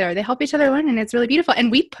each other. They help each other learn. And it's really beautiful.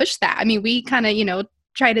 And we push that. We kind of,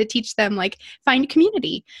 try to teach them like find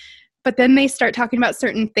community. But then they start talking about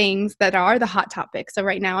certain things that are the hot topics. So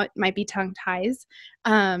right now it might be tongue ties.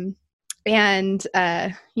 And,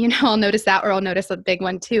 I'll notice that, or I'll notice a big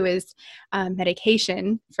one too is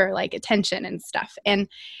medication for like attention and stuff. And,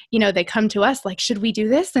 they come to us like, should we do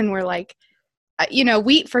this? And we're like,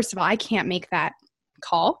 first of all, I can't make that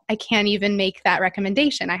call. I can't even make that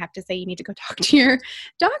recommendation. I have to say, you need to go talk to your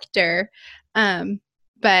doctor.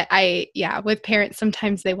 But with parents,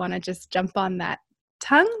 sometimes they want to just jump on that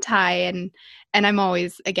tongue tie. And I'm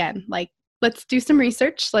always, again, like, let's do some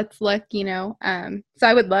research. Let's look, so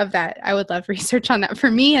I would love that. I would love research on that for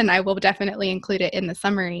me, and I will definitely include it in the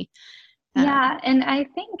summary. Yeah. And I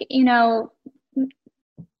think,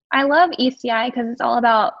 I love ECI because it's all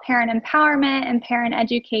about parent empowerment and parent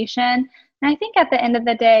education. And I think at the end of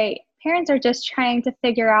the day, parents are just trying to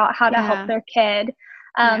figure out how to help their kid.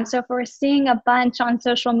 So if we're seeing a bunch on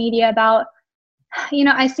social media about,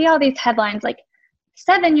 I see all these headlines like,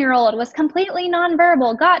 7-year-old was completely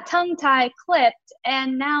nonverbal, got tongue tie clipped,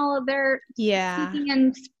 and now they're speaking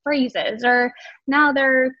in phrases, or now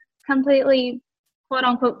they're completely quote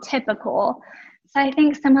unquote typical. So I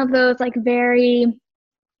think some of those like very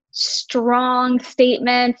strong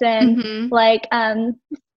statements and like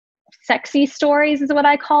sexy stories is what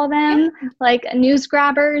I call them, like news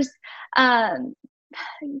grabbers, can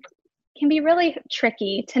be really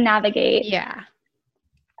tricky to navigate. Yeah.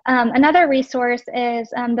 Another resource is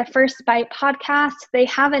the First Bite podcast. They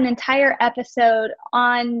have an entire episode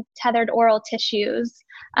on tethered oral tissues.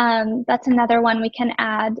 That's another one we can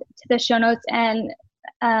add to the show notes. And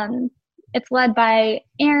it's led by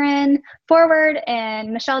Aaron Forward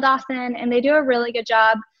and Michelle Dawson. And they do a really good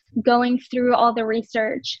job going through all the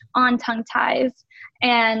research on tongue ties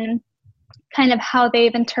and kind of how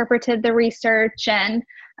they've interpreted the research and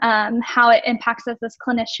how it impacts us as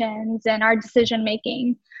clinicians and our decision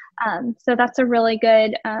making. So that's a really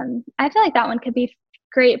good, I feel like that one could be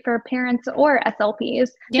great for parents or SLPs,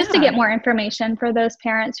 just to get more information for those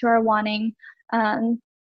parents who are wanting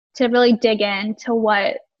to really dig into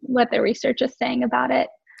what the research is saying about it.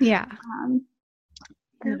 Yeah.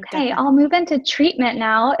 Okay, I'll move into treatment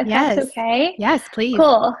now, if that's okay. Yes, please.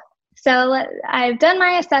 Cool. So I've done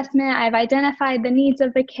my assessment. I've identified the needs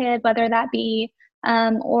of the kid, whether that be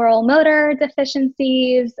oral motor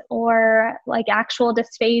deficiencies or like actual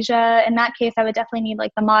dysphagia. In that case, I would definitely need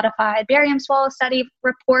like the modified barium swallow study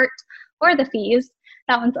report or the FEES.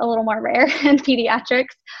 That one's a little more rare in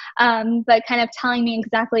pediatrics, but kind of telling me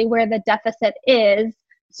exactly where the deficit is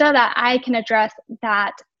so that I can address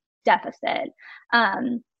that deficit.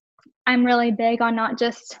 I'm really big on not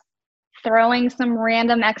just throwing some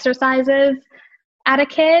random exercises at a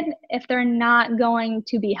kid if they're not going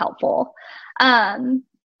to be helpful.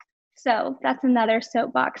 So that's another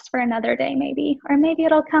soapbox for another day, maybe, or maybe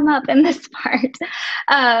it'll come up in this part.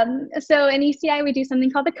 So in ECI, we do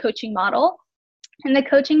something called the coaching model. And the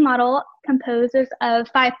coaching model composes of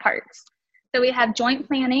 5 parts. So we have joint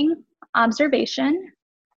planning, observation,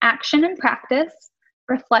 action and practice,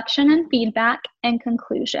 reflection and feedback, and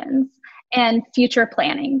conclusions, and future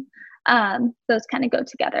planning. Those kind of go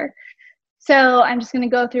together. So I'm just going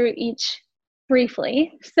to go through each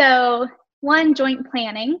briefly. So 1, joint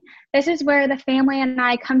planning. This is where the family and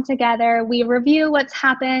I come together. We review what's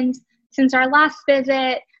happened since our last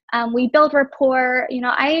visit. We build rapport.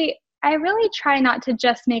 I really try not to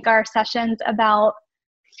just make our sessions about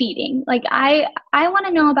feeding. Like I want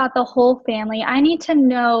to know about the whole family. I need to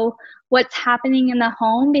know what's happening in the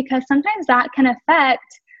home because sometimes that can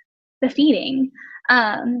affect the feeding.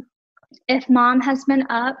 If mom has been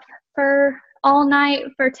up for all night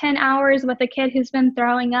for 10 hours with a kid who's been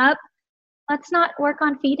throwing up, let's not work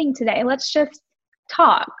on feeding today. Let's just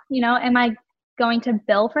talk. Am I going to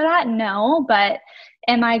bill for that? No, but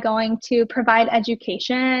am I going to provide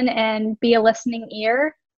education and be a listening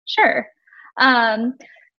ear? Sure.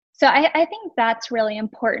 So I think that's really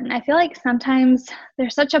important. I feel like sometimes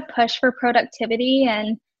there's such a push for productivity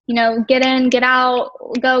and, get in, get out,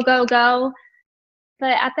 go, go, go.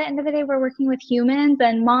 But at the end of the day, we're working with humans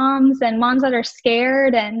and moms that are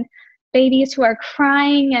scared and babies who are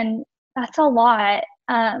crying, and that's a lot.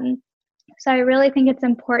 So I really think it's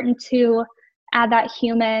important to add that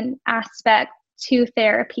human aspect to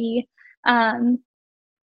therapy.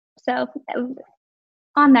 So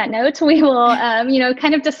on that note, we will,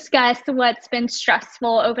 kind of discuss what's been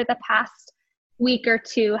stressful over the past week or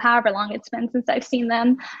two, however long it's been since I've seen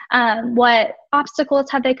them. What obstacles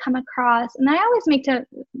have they come across? And I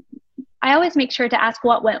always make sure to ask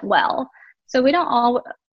what went well. So we don't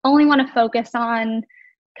only want to focus on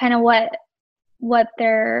kind of what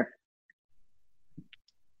they're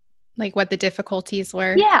like what the difficulties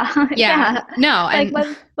were. Yeah. No, like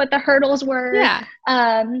what the hurdles were. Yeah.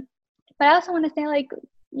 But I also want to say,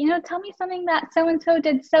 tell me something that so-and-so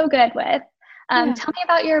did so good with. Tell me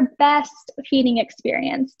about your best feeding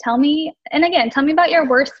experience. Tell me about your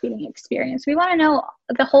worst feeding experience. We want to know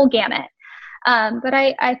the whole gamut. But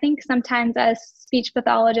I think sometimes as speech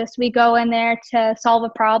pathologists, we go in there to solve a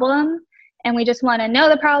problem and we just want to know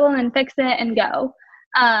the problem and fix it and go.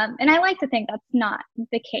 And I like to think that's not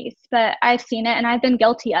the case, but I've seen it and I've been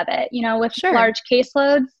guilty of it, with large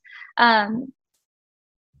caseloads.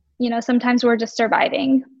 Sometimes we're just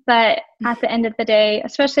surviving, but at the end of the day,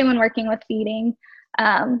 especially when working with feeding,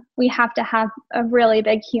 we have to have a really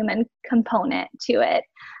big human component to it.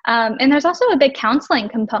 And there's also a big counseling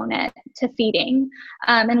component to feeding,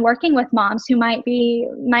 and working with moms who might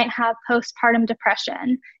have postpartum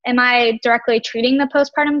depression. Am I directly treating the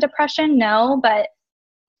postpartum depression? No, but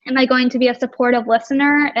am I going to be a supportive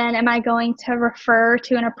listener, and am I going to refer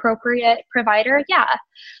to an appropriate provider? Yeah.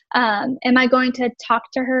 Am I going to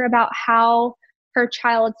talk to her about how her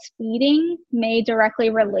child's feeding may directly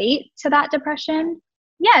relate to that depression?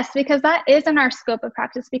 Yes, because that is in our scope of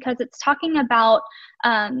practice, because it's talking about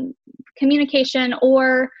communication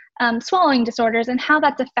or swallowing disorders and how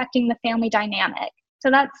that's affecting the family dynamic. So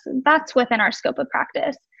that's within our scope of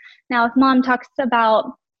practice. Now, if mom talks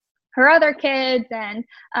about her other kids and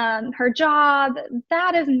her job,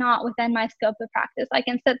 that is not within my scope of practice. I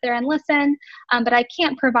can sit there and listen, but I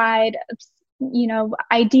can't provide,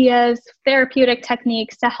 ideas, therapeutic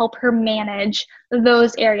techniques to help her manage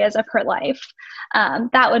those areas of her life.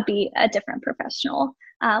 That would be a different professional.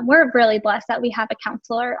 We're really blessed that we have a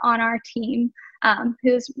counselor on our team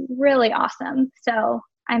who's really awesome. So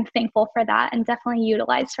I'm thankful for that and definitely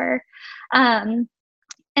utilize her.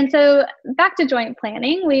 And so back to joint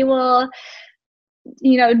planning, we will,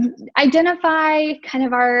 identify kind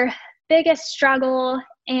of our biggest struggle,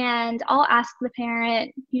 and I'll ask the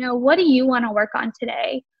parent, what do you want to work on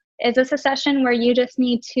today? Is this a session where you just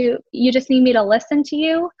need me to listen to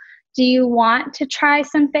you? Do you want to try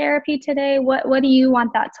some therapy today? What do you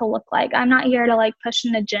want that to look like? I'm not here to push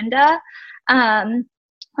an agenda.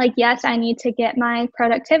 Yes, I need to get my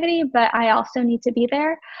productivity, but I also need to be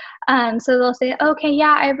there. So they'll say, okay,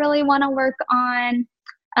 yeah, I really want to work on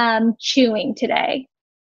chewing today.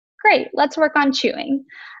 Great, let's work on chewing.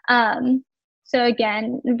 So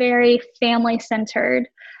again, very family-centered.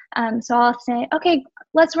 So I'll say, okay,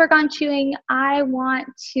 let's work on chewing. I want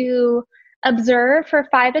to observe for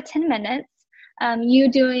 5 to 10 minutes,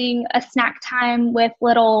 you doing a snack time with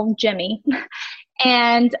little Jimmy.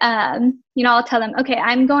 And, I'll tell them, okay,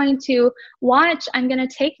 I'm going to watch, I'm going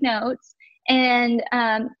to take notes. And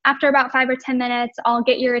after about 5 or 10 minutes, I'll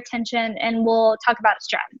get your attention and we'll talk about a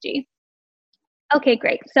strategy. Okay,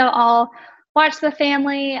 great. So I'll watch the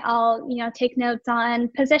family. I'll, take notes on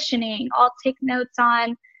positioning. I'll take notes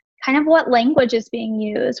on kind of what language is being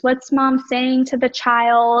used. What's mom saying to the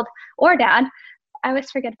child or dad? I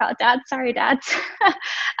always forget about dad. Sorry, dads.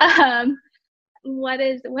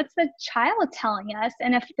 What's the child telling us?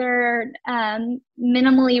 And if they're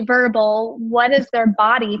minimally verbal, what is their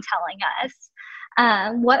body telling us?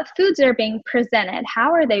 What foods are being presented?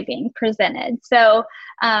 How are they being presented? So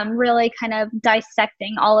really kind of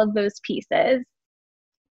dissecting all of those pieces.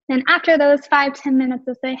 And after those 5-10 minutes,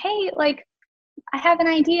 I'll say, hey, I have an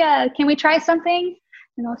idea. Can we try something?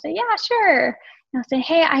 And they'll say, yeah, sure. And I'll say,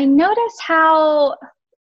 hey, I noticed how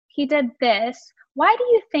he did this. Why do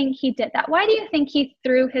you think he did that? Why do you think he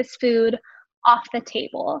threw his food off the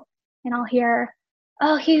table? And I'll hear,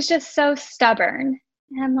 oh, he's just so stubborn.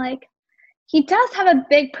 And I'm like, he does have a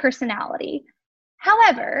big personality.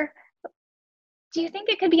 However, do you think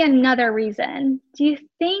it could be another reason? Do you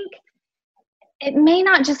think it may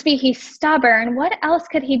not just be he's stubborn? What else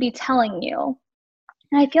could he be telling you?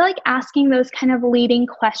 And I feel like asking those kind of leading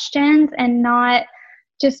questions and not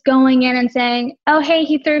just going in and saying, oh, hey,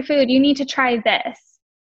 he threw food, you need to try this.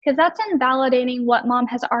 Because that's invalidating what mom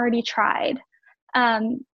has already tried.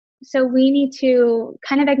 So we need to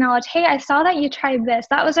kind of acknowledge, hey, I saw that you tried this.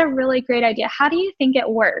 That was a really great idea. How do you think it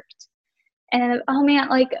worked? And, oh man,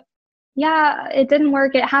 yeah, it didn't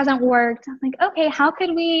work. It hasn't worked. I'm like, okay, how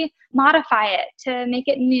could we modify it to make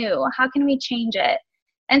it new? How can we change it?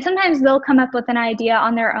 And sometimes they'll come up with an idea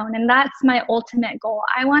on their own. And that's my ultimate goal.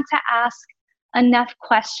 I want to ask enough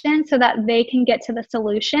questions so that they can get to the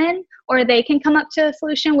solution, or they can come up to a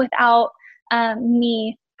solution without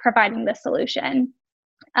me providing the solution.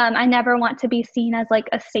 I never want to be seen as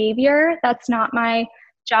a savior. That's not my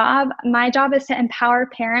job. My job is to empower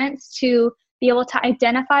parents to be able to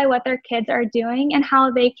identify what their kids are doing and how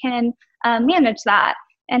they can manage that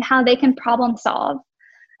and how they can problem solve.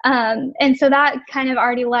 And so that kind of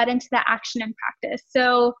already led into the action and practice.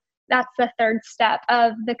 So that's the third step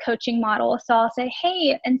of the coaching model. So I'll say,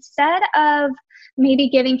 hey, instead of maybe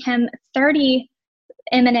giving him 30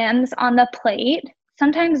 M&Ms on the plate,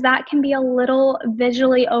 sometimes that can be a little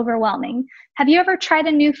visually overwhelming. Have you ever tried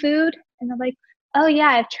a new food? And they're like, oh yeah,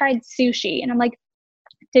 I've tried sushi. And I'm like,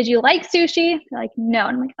 did you like sushi? They're like, no.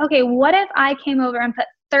 And I'm like, okay, what if I came over and put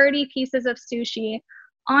 30 pieces of sushi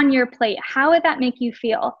on your plate? How would that make you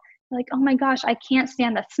feel? They're like, oh my gosh, I can't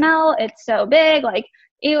stand the smell. It's so big.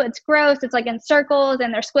 Ew, it's gross. It's in circles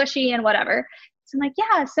and they're squishy and whatever. So I'm like,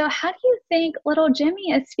 yeah, so how do you think little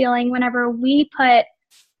Jimmy is feeling whenever we put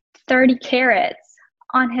 30 carrots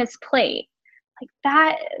on his plate?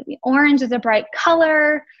 That, the orange is a bright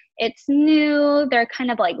color. It's new. They're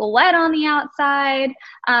kind of wet on the outside.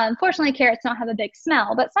 Fortunately, carrots don't have a big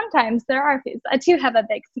smell, but sometimes there are foods that do have a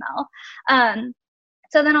big smell.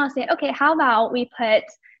 So then I'll say, okay, how about we put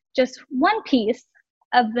just one piece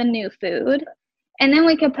of the new food, and then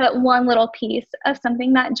we could put one little piece of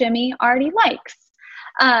something that Jimmy already likes.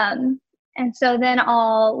 And so then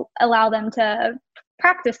I'll allow them to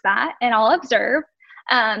practice that, and I'll observe.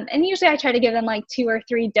 And usually I try to give them 2 or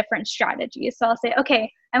 3 different strategies. So I'll say,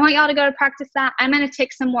 okay, I want y'all to go to practice that. I'm going to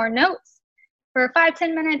take some more notes for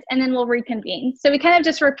 5-10 minutes, and then we'll reconvene. So we kind of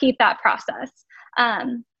just repeat that process.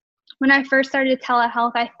 When I first started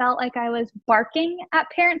telehealth, I felt like I was barking at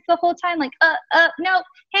parents the whole time, no,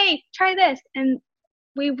 hey, try this. And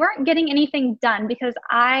we weren't getting anything done because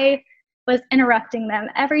I was interrupting them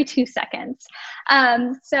every 2 seconds.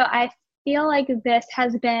 So I feel like this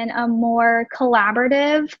has been a more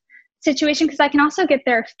collaborative situation because I can also get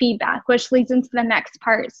their feedback, which leads into the next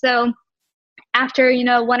part. So after,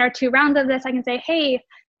 1 or 2 rounds of this, I can say, hey,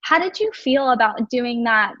 how did you feel about doing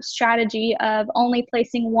that strategy of only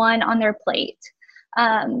placing one on their plate?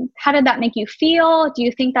 How did that make you feel? Do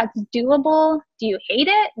you think that's doable? Do you hate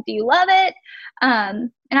it? Do you love it? And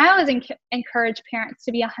I always encourage parents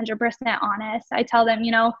to be 100% honest. I tell them,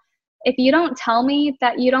 if you don't tell me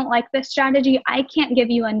that you don't like this strategy, I can't give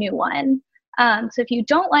you a new one. So if you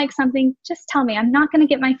don't like something, just tell me. I'm not going to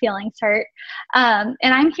get my feelings hurt. And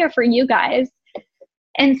I'm here for you guys.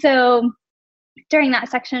 And so during that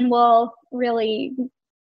section, we'll really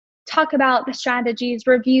talk about the strategies,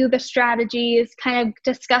 review the strategies, kind of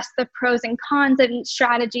discuss the pros and cons of each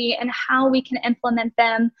strategy and how we can implement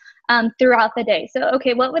them throughout the day. So,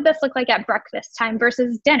 okay, what would this look like at breakfast time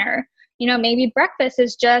versus dinner? Maybe breakfast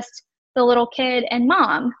is just the little kid and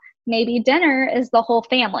mom. Maybe dinner is the whole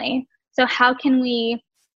family. So how can we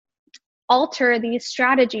alter these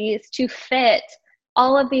strategies to fit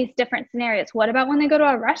all of these different scenarios? What about when they go to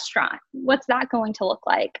a restaurant? What's that going to look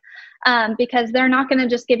like? Because they're not going to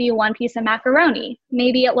just give you one piece of macaroni.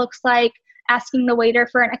 Maybe it looks like asking the waiter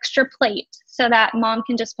for an extra plate so that mom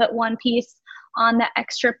can just put one piece on the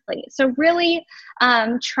extra plate. So really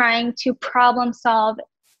trying to problem solve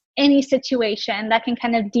any situation that can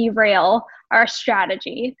kind of derail our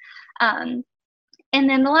strategy. And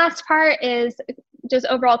then the last part is just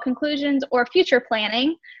overall conclusions or future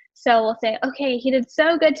planning. So we'll say, okay, he did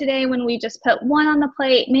so good today when we just put one on the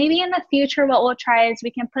plate. Maybe in the future, what we'll try is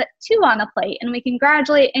we can put two on the plate and we can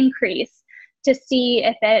gradually increase to see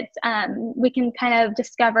if it's, we can kind of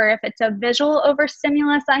discover if it's a visual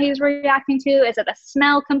overstimulus that he's reacting to. Is it a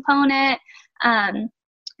smell component?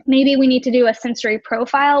 Maybe we need to do a sensory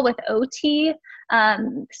profile with OT.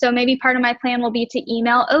 So maybe part of my plan will be to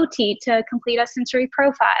email OT to complete a sensory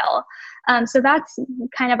profile. So that's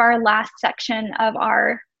kind of our last section of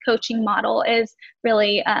our coaching model, is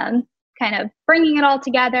really kind of bringing it all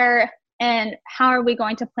together and how are we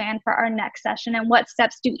going to plan for our next session and what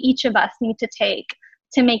steps do each of us need to take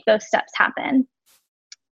to make those steps happen.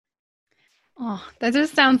 Oh, that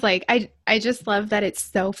just sounds like, I just love that it's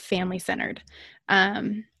so family centered.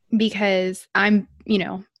 Because I'm,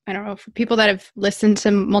 I don't know, for people that have listened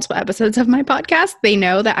to multiple episodes of my podcast, they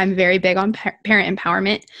know that I'm very big on parent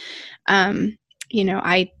empowerment.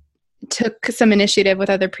 I took some initiative with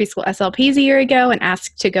other preschool SLPs a year ago and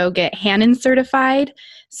asked to go get Hanen certified.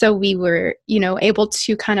 So we were, able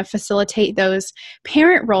to kind of facilitate those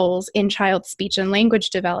parent roles in child speech and language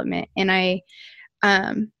development. And I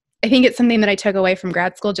think it's something that I took away from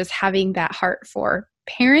grad school, just having that heart for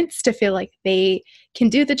parents to feel like they can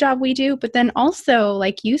do the job we do. But then also,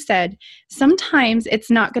 like you said, sometimes it's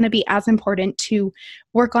not going to be as important to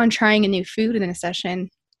work on trying a new food in a session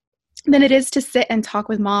than it is to sit and talk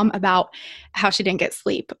with mom about how she didn't get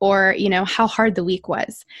sleep, or, how hard the week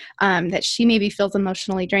was, that she maybe feels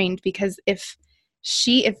emotionally drained. Because if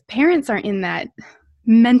parents aren't in that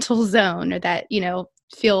mental zone, or that,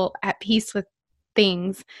 feel at peace with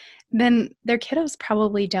things, then their kiddos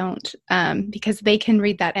probably don't, because they can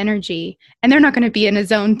read that energy and they're not going to be in a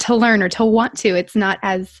zone to learn or to want to. It's not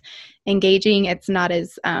as engaging. It's not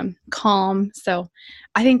as calm. So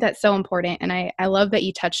I think that's so important. And I love that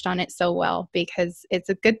you touched on it so well, because it's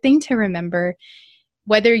a good thing to remember,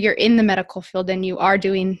 whether you're in the medical field and you are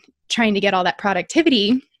trying to get all that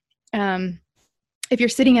productivity. If you're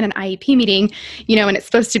sitting in an IEP meeting, and it's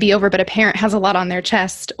supposed to be over, but a parent has a lot on their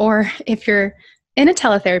chest, or if you're in a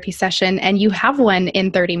teletherapy session and you have one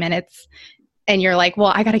in 30 minutes and you're like,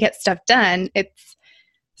 well, I got to get stuff done. It's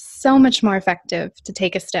so much more effective to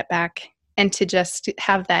take a step back and to just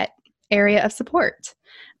have that area of support.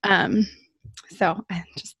 So I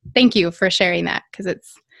just thank you for sharing that, because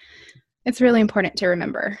it's really important to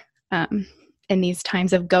remember in these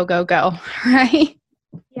times of go, go, go, right?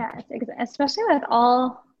 Yes, especially with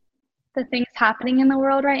all the things happening in the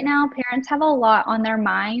world right now, parents have a lot on their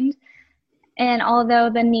mind. And although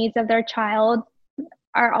the needs of their child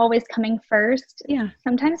are always coming first,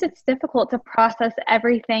 sometimes it's difficult to process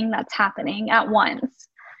everything that's happening at once.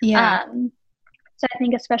 Yeah. So I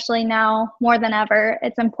think especially now more than ever,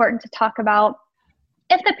 it's important to talk about,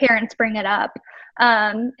 if the parents bring it up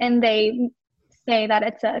and they say that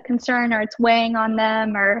it's a concern or it's weighing on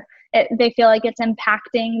them, or they feel like it's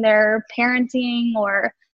impacting their parenting,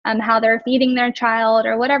 or how they're feeding their child,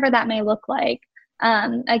 or whatever that may look like.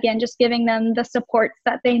 Again, just giving them the supports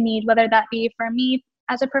that they need, whether that be from me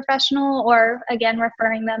as a professional, or again,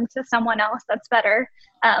 referring them to someone else that's better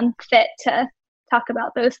fit to talk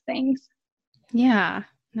about those things. Yeah,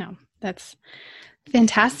 no, that's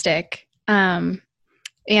fantastic. And,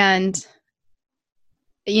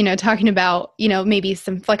 talking about, maybe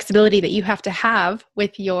some flexibility that you have to have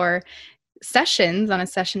with your sessions on a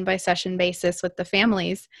session by session basis with the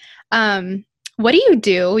families. What do you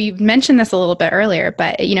do? You mentioned this a little bit earlier,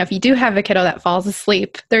 but if you do have a kiddo that falls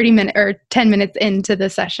asleep 30 minutes or 10 minutes into the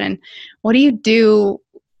session, what do you do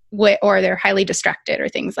or they're highly distracted or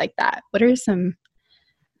things like that? What are some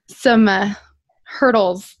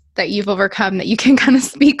hurdles that you've overcome that you can kind of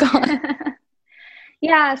speak on?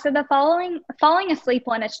 Yeah, so the falling asleep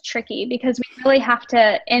one is tricky, because we really have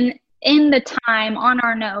to in the time on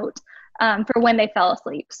our note for when they fell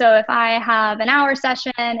asleep. So if I have an hour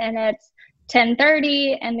session and it's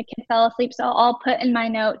 10:30 and the kid fell asleep. So I'll put in my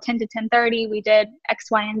note 10 to 10:30, we did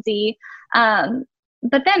X, Y, and Z.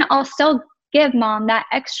 But then I'll still give mom that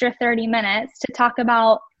extra 30 minutes to talk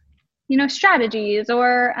about, strategies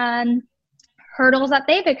or hurdles that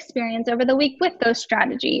they've experienced over the week with those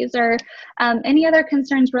strategies, or any other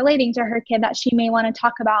concerns relating to her kid that she may want to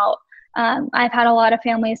talk about. I've had a lot of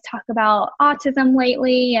families talk about autism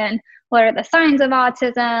lately and what are the signs of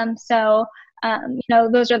autism. So,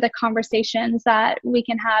 those are the conversations that we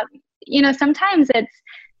can have. Sometimes it's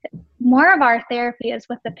more of our therapy is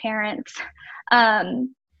with the parents.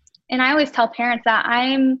 And I always tell parents that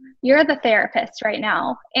you're the therapist right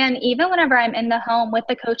now. And even whenever I'm in the home with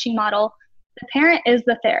the coaching model, the parent is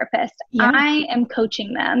the therapist. Yeah. I am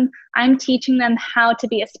coaching them. I'm teaching them how to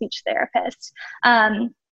be a speech therapist.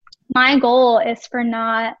 My goal is for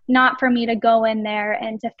not for me to go in there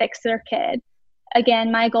and to fix their kid. Again,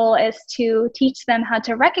 my goal is to teach them how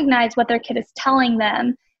to recognize what their kid is telling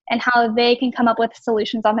them and how they can come up with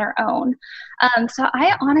solutions on their own. So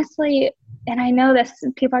I honestly, and I know this,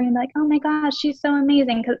 people are going to be like, oh my gosh, she's so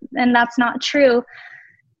amazing. And that's not true.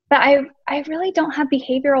 But I really don't have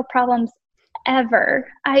behavioral problems ever.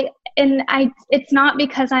 It's not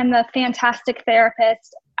because I'm a fantastic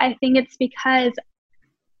therapist. I think it's because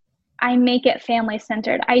I make it family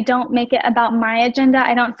centered. I don't make it about my agenda.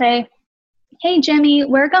 I don't say, hey, Jimmy,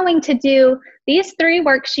 we're going to do these 3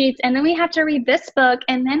 worksheets, and then we have to read this book,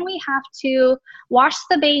 and then we have to wash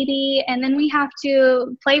the baby, and then we have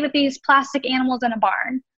to play with these plastic animals in a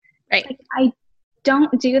barn. Right. I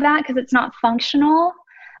don't do that because it's not functional.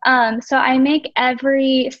 So I make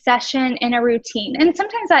every session in a routine, and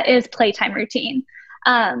sometimes that is playtime routine.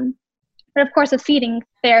 But of course, with feeding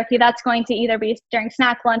therapy, that's going to either be during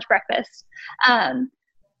snack, lunch, breakfast.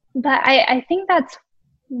 But I think that's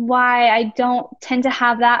why I don't tend to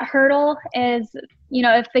have that hurdle is,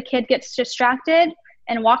 if the kid gets distracted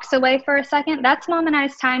and walks away for a second, that's mom and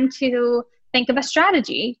I's time to think of a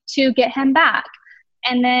strategy to get him back.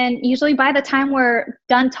 And then usually by the time we're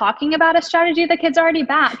done talking about a strategy, the kid's already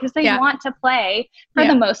back because they want to play for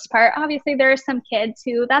the most part. Obviously, there are some kids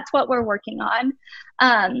who that's what we're working on.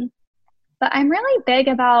 But I'm really big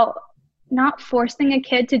about not forcing a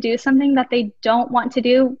kid to do something that they don't want to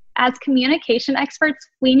do. As communication experts,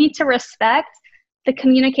 we need to respect the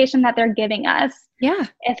communication that they're giving us. Yeah.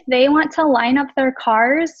 If they want to line up their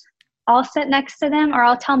cars, I'll sit next to them, or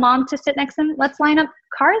I'll tell mom to sit next to them. Let's line up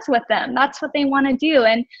cars with them. That's what they want to do.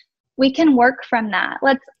 And we can work from that.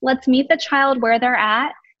 Let's meet the child where they're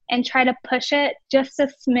at and try to push it just a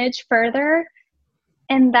smidge further.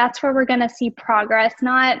 And that's where we're going to see progress,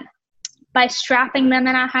 not by strapping them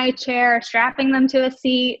in a high chair, or strapping them to a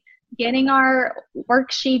seat, getting our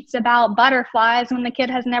worksheets about butterflies when the kid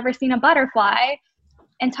has never seen a butterfly,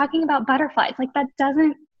 and talking about butterflies. Like, that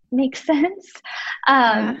doesn't make sense.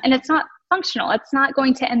 And it's not functional. It's not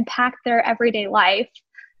going to impact their everyday life.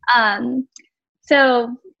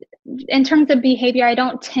 So in terms of behavior, I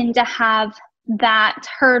don't tend to have that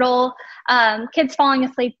hurdle. Kids falling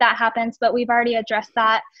asleep, that happens, but we've already addressed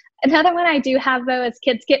that. Another one I do have, though, is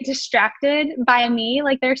kids get distracted by me.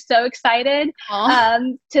 Like, they're so excited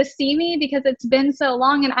to see me because it's been so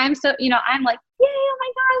long. And I'm so, I'm like, yay, oh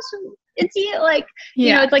my gosh, it's you. Like,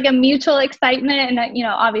 it's like a mutual excitement. And,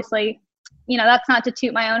 obviously, that's not to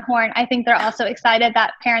toot my own horn. I think they're also excited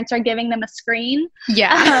that parents are giving them a screen.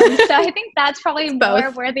 Yeah. So I think that's probably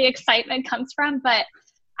more where the excitement comes from. But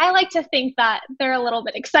I like to think that they're a little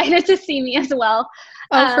bit excited to see me as well.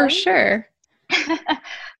 Oh, for sure.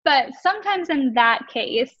 But sometimes in that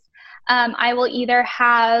case, I'll either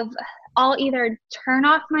turn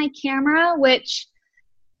off my camera, which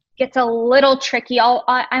gets a little tricky.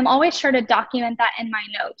 I'm always sure to document that in my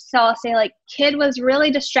notes. So I'll say, like, kid was really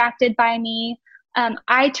distracted by me.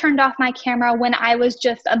 I turned off my camera when I was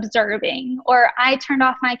just observing, or I turned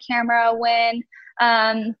off my camera when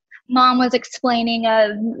mom was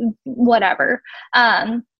explaining whatever.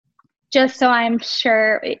 Just so I'm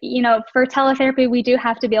sure, for teletherapy, we do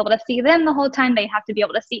have to be able to see them the whole time. They have to be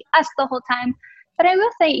able to see us the whole time. But I will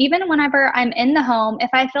say, even whenever I'm in the home, if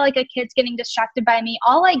I feel like a kid's getting distracted by me,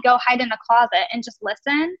 I'll go hide in a closet and just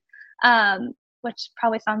listen, which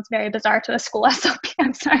probably sounds very bizarre to a school SLP.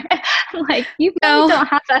 I'm sorry. I'm like, you probably don't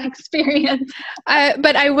have that experience.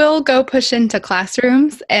 But I will go push into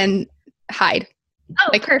classrooms and hide.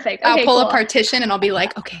 Oh, perfect. Okay, I'll pull a partition and I'll be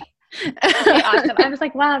like, okay. Okay, awesome. I was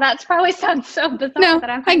like, wow, that probably sounds so bizarre that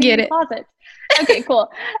I'm hiding in the closet. Okay, cool.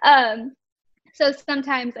 So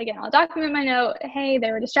sometimes, again, I'll document my note. Hey, they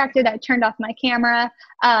were distracted. I turned off my camera.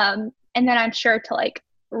 And then I'm sure to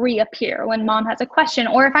reappear when mom has a question,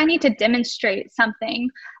 or if I need to demonstrate something.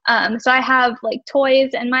 So I have like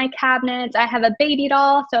toys in my cabinets. I have a baby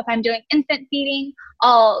doll. So if I'm doing infant feeding,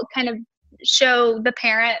 I'll kind of show the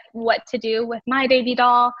parent what to do with my baby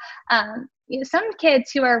doll. Some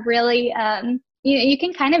kids who are really, you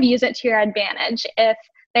can kind of use it to your advantage if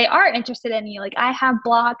they are interested in you. Like I have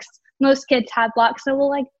blocks. Most kids have blocks. So we'll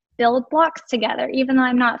like build blocks together, even though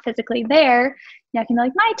I'm not physically there. I can be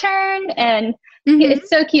like, my turn. And it's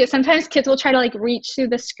so cute. Sometimes kids will try to like reach through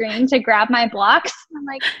the screen to grab my blocks. I'm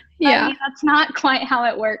like, that's not quite how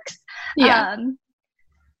it works.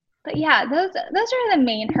 But yeah, those are the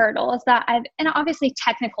main hurdles and obviously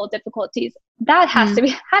technical difficulties. That has to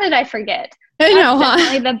be, how did I forget? That's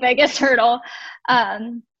definitely the biggest hurdle.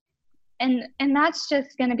 And that's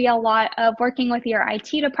just going to be a lot of working with your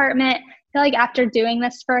IT department. I feel like after doing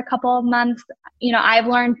this for a couple of months, I've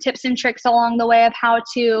learned tips and tricks along the way of how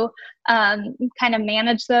to kind of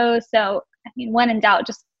manage those. So, when in doubt,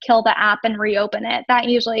 just kill the app and reopen it. That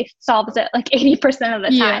usually solves it like 80% of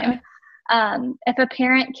the time. If a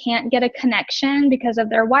parent can't get a connection because of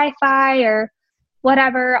their Wi-Fi or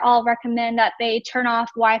whatever, I'll recommend that they turn off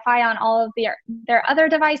Wi-Fi on all of their other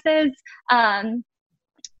devices.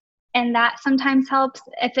 And that sometimes helps.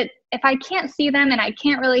 If I can't see them and I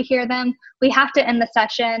can't really hear them, we have to end the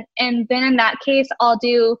session. And then in that case, I'll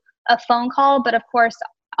do a phone call, but of course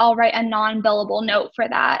I'll write a non-billable note for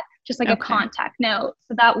that, just like a contact note.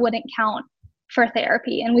 So that wouldn't count for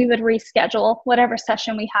therapy. And we would reschedule whatever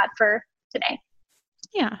session we had for today.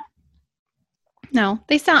 Yeah. No,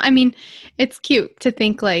 it's cute to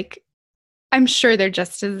think like, I'm sure they're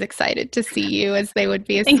just as excited to see you as they would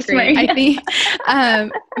be a screen, I think.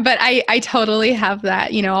 But I totally have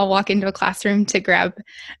that, I'll walk into a classroom to grab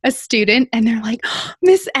a student and they're like, oh,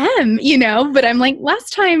 Miss M, but I'm like,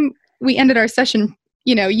 last time we ended our session,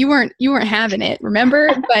 you weren't having it, remember?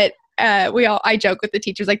 But I joke with the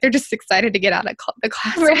teachers, like they're just excited to get out of the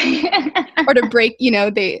class or to break,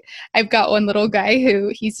 I've got one little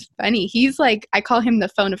guy he's funny. He's like, I call him the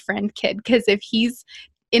phone a friend kid, because if he's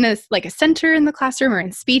in a center in the classroom or in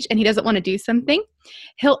speech and he doesn't want to do something,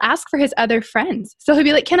 he'll ask for his other friends. So he'll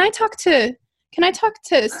be like, can I talk to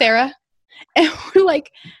Sarah? And we're like,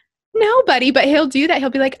 no, buddy, but he'll do that. He'll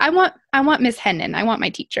be like, I want Miss Hennon. I want my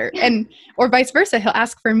teacher. Or vice versa. He'll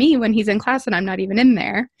ask for me when he's in class and I'm not even in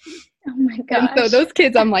there. Oh my gosh. And so those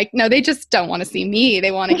kids, I'm like, no, they just don't want to see me. They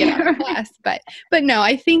want to get out of class. But no,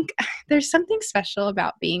 I think there's something special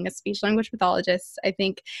about being a speech language pathologist. I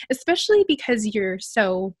think, especially because you're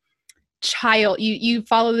so you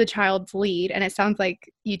follow the child's lead, and it sounds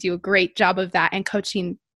like you do a great job of that and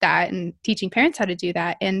coaching that and teaching parents how to do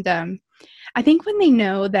that. And I think when they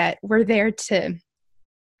know that we're there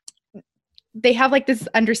they have like this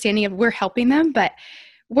understanding of we're helping them, but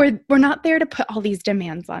we're not there to put all these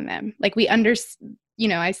demands on them. Like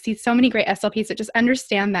I see so many great SLPs that just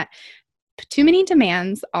understand that too many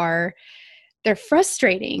demands they're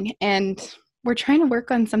frustrating, and we're trying to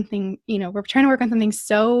work on something,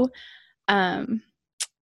 so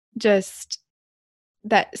just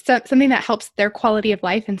something that helps their quality of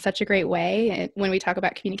life in such a great way. When we talk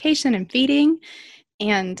about communication and feeding,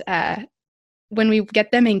 and when we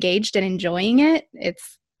get them engaged and enjoying it,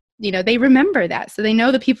 it's, they remember that. So they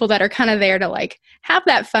know the people that are kind of there to like have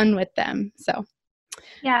that fun with them. So.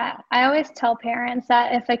 Yeah. I always tell parents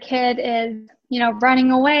that if a kid is,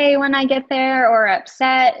 running away when I get there or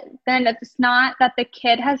upset, then it's not that the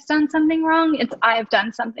kid has done something wrong. It's I've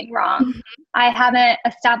done something wrong. Mm-hmm. I haven't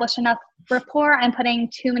established enough rapport. I'm putting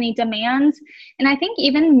too many demands. And I think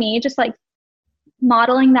even me just like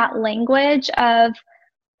modeling that language of,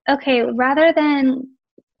 okay, rather than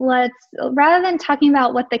talking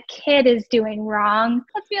about what the kid is doing wrong,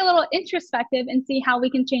 let's be a little introspective and see how we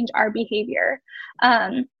can change our behavior,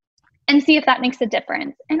 and see if that makes a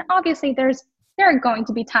difference. And obviously there are going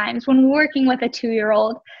to be times when we're working with a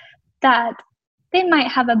 2-year-old that they might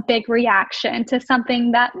have a big reaction to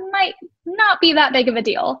something that might not be that big of a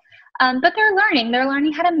deal. But they're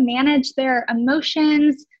learning how to manage their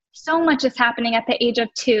emotions. So much is happening at the age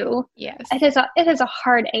of 2. Yes. It is a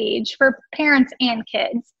hard age for parents and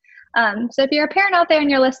kids. So if you're a parent out there and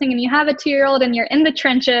you're listening and you have a 2-year-old and you're in the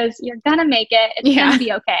trenches, you're going to make it. It's going to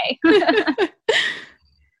be okay.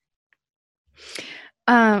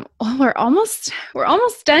 Well, we're almost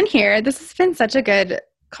done here. This has been such a good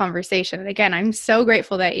conversation. And again, I'm so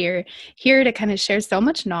grateful that you're here to kind of share so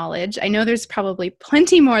much knowledge. I know there's probably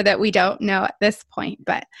plenty more that we don't know at this point,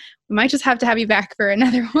 but we might just have to have you back for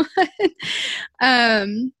another one.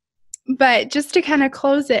 But just to kind of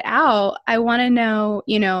close it out, I want to know,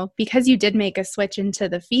 because you did make a switch into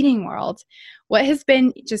the feeding world, what has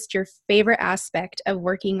been just your favorite aspect of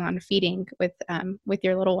working on feeding with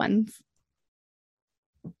your little ones?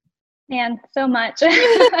 Man, so much.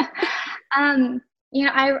 I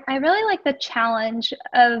really like the challenge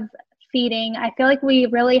of feeding. I feel like we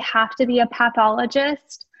really have to be a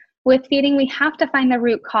pathologist with feeding. We have to find the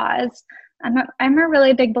root cause. I'm a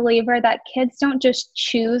really big believer that kids don't just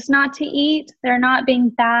choose not to eat. They're not being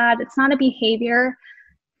bad. It's not a behavior.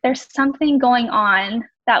 There's something going on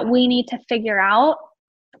that we need to figure out.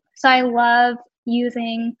 So I love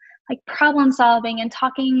using like problem solving and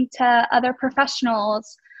talking to other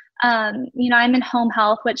professionals. I'm in home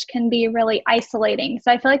health, which can be really isolating.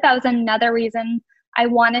 So I feel like that was another reason I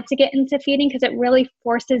wanted to get into feeding, because it really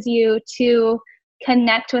forces you to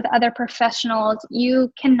connect with other professionals.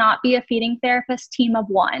 You cannot be a feeding therapist team of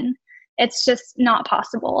one. It's just not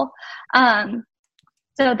possible.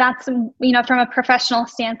 So that's, from a professional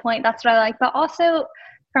standpoint, that's what I like. But also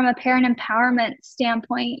from a parent empowerment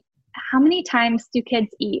standpoint, how many times do kids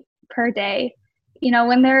eat per day?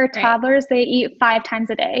 When they're toddlers, they eat 5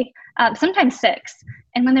 times a day, sometimes 6.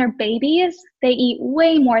 And when they're babies, they eat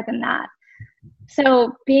way more than that.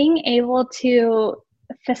 So being able to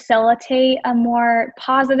facilitate a more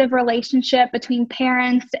positive relationship between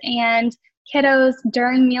parents and kiddos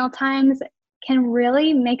during meal times can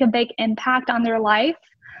really make a big impact on their life.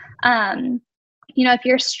 If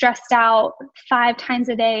you're stressed out 5 times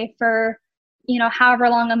a day for however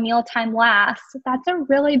long a mealtime lasts, that's a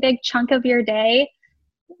really big chunk of your day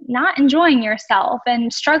not enjoying yourself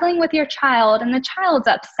and struggling with your child, and the child's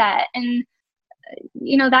upset. And,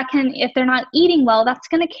 that can, if they're not eating well, that's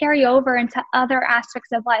going to carry over into other aspects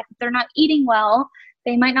of life. If they're not eating well,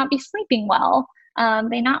 they might not be sleeping well.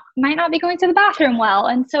 They might not be going to the bathroom well.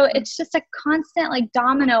 And so it's just a constant like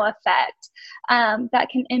domino effect that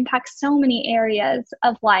can impact so many areas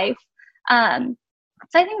of life.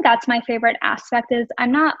 So I think that's my favorite aspect, is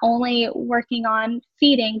I'm not only working on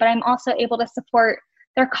feeding, but I'm also able to support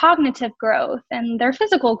their cognitive growth and their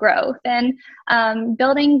physical growth, and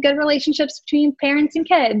building good relationships between parents and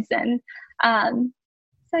kids. And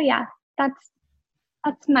so yeah,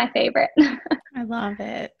 that's my favorite. I love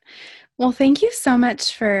it. Well, thank you so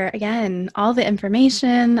much for, again, all the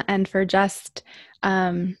information, and for just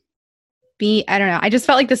I don't know, I just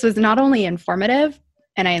felt like this was not only informative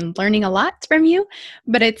and I'm learning a lot from you,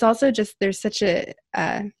 but it's also just, there's such a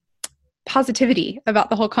positivity about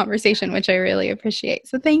the whole conversation, which I really appreciate.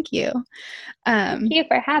 So thank you. Thank you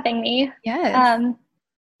for having me. Yes.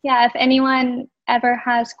 If anyone ever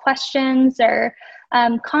has questions or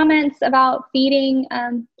comments about feeding,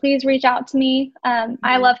 please reach out to me.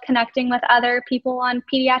 I love connecting with other people on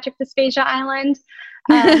Pediatric Dysphagia Island.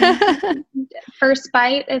 First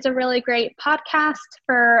Bite is a really great podcast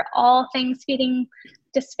for all things feeding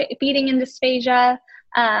and dysphagia.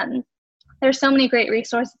 There's so many great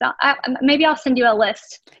resources. Maybe I'll send you a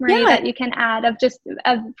list, Marie, that you can add of just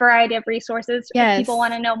a variety of resources if people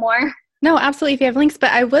want to know more. No, absolutely. If you have links,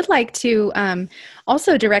 but I would like to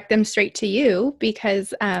also direct them straight to you,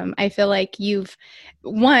 because I feel like I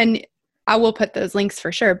will put those links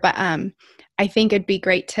for sure, but I think it'd be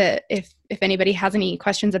great to, if anybody has any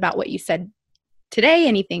questions about what you said today,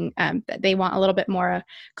 anything that they want a little bit more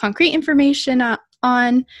concrete information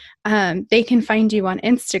on, they can find you on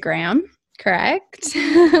Instagram. Correct?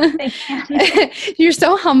 You're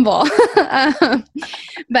so humble.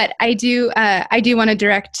 But I do want to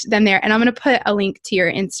direct them there, and I'm going to put a link to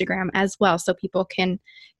your Instagram as well, so people can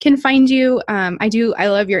find you. I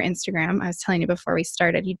love your Instagram. I was telling you before we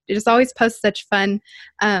started, you just always post such fun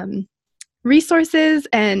resources,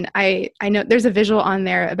 and I know there's a visual on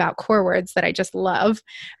there about core words that I just love,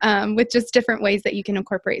 with just different ways that you can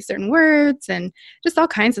incorporate certain words and just all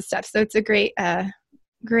kinds of stuff. So it's a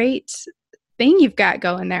great thing you've got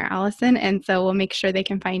going there, Allison. And so we'll make sure they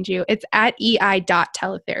can find you. It's at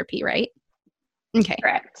ei.teletherapy, right? Okay.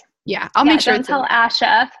 Correct. Yeah, I'll make sure. Don't tell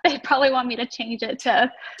Asha. They probably want me to change it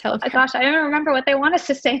to, gosh, I don't remember what they want us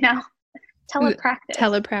to say now.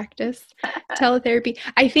 Telepractice. Teletherapy.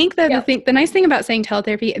 I think that the nice thing about saying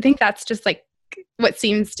teletherapy, I think that's just like what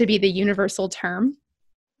seems to be the universal term.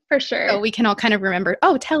 For sure. So we can all kind of remember,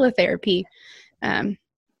 teletherapy.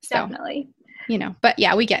 Definitely. But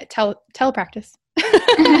yeah, we get telepractice.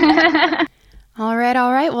 All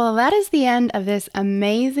right. Well, that is the end of this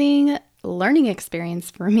amazing learning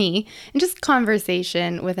experience for me, and just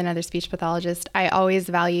conversation with another speech pathologist. I always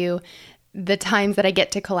value the times that I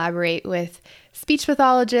get to collaborate with speech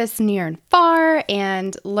pathologists near and far,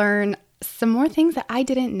 and learn some more things that I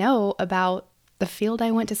didn't know about the field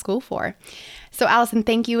I went to school for. So Allison,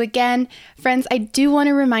 thank you again. Friends, I do want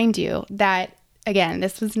to remind you that, again,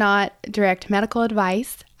 this was not direct medical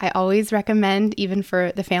advice. I always recommend, even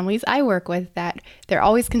for the families I work with, that they're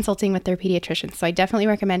always consulting with their pediatricians. So I definitely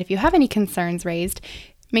recommend, if you have any concerns raised,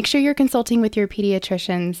 make sure you're consulting with your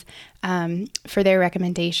pediatricians for their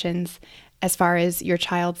recommendations as far as your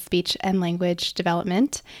child's speech and language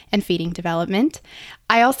development and feeding development.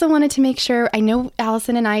 I also wanted to make sure, I know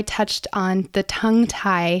Allison and I touched on the tongue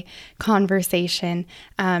tie conversation,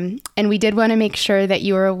 and we did want to make sure that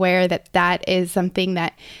you are aware that that is something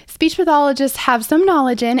that speech pathologists have some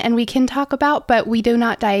knowledge in and we can talk about, but we do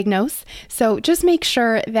not diagnose. So just make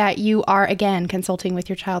sure that you are, again, consulting with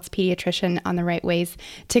your child's pediatrician on the right ways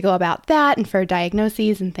to go about that and for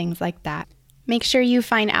diagnoses and things like that. Make sure you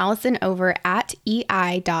find Allison over at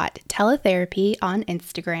ei.teletherapy on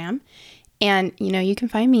Instagram. And, you can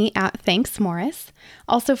find me at Thanks Morris.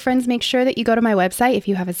 Also, friends, make sure that you go to my website if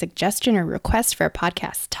you have a suggestion or request for a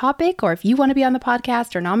podcast topic, or if you want to be on the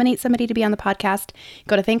podcast or nominate somebody to be on the podcast,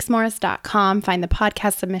 go to thanksmorris.com, find the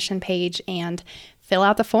podcast submission page, and fill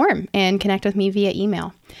out the form and connect with me via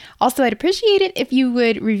email. Also, I'd appreciate it if you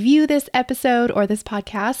would review this episode or this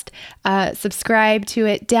podcast, subscribe to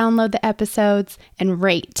it, download the episodes, and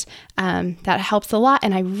rate. That helps a lot,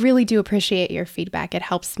 and I really do appreciate your feedback. It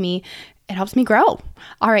helps me grow.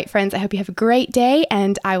 All right, friends, I hope you have a great day,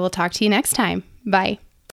 and I will talk to you next time. Bye.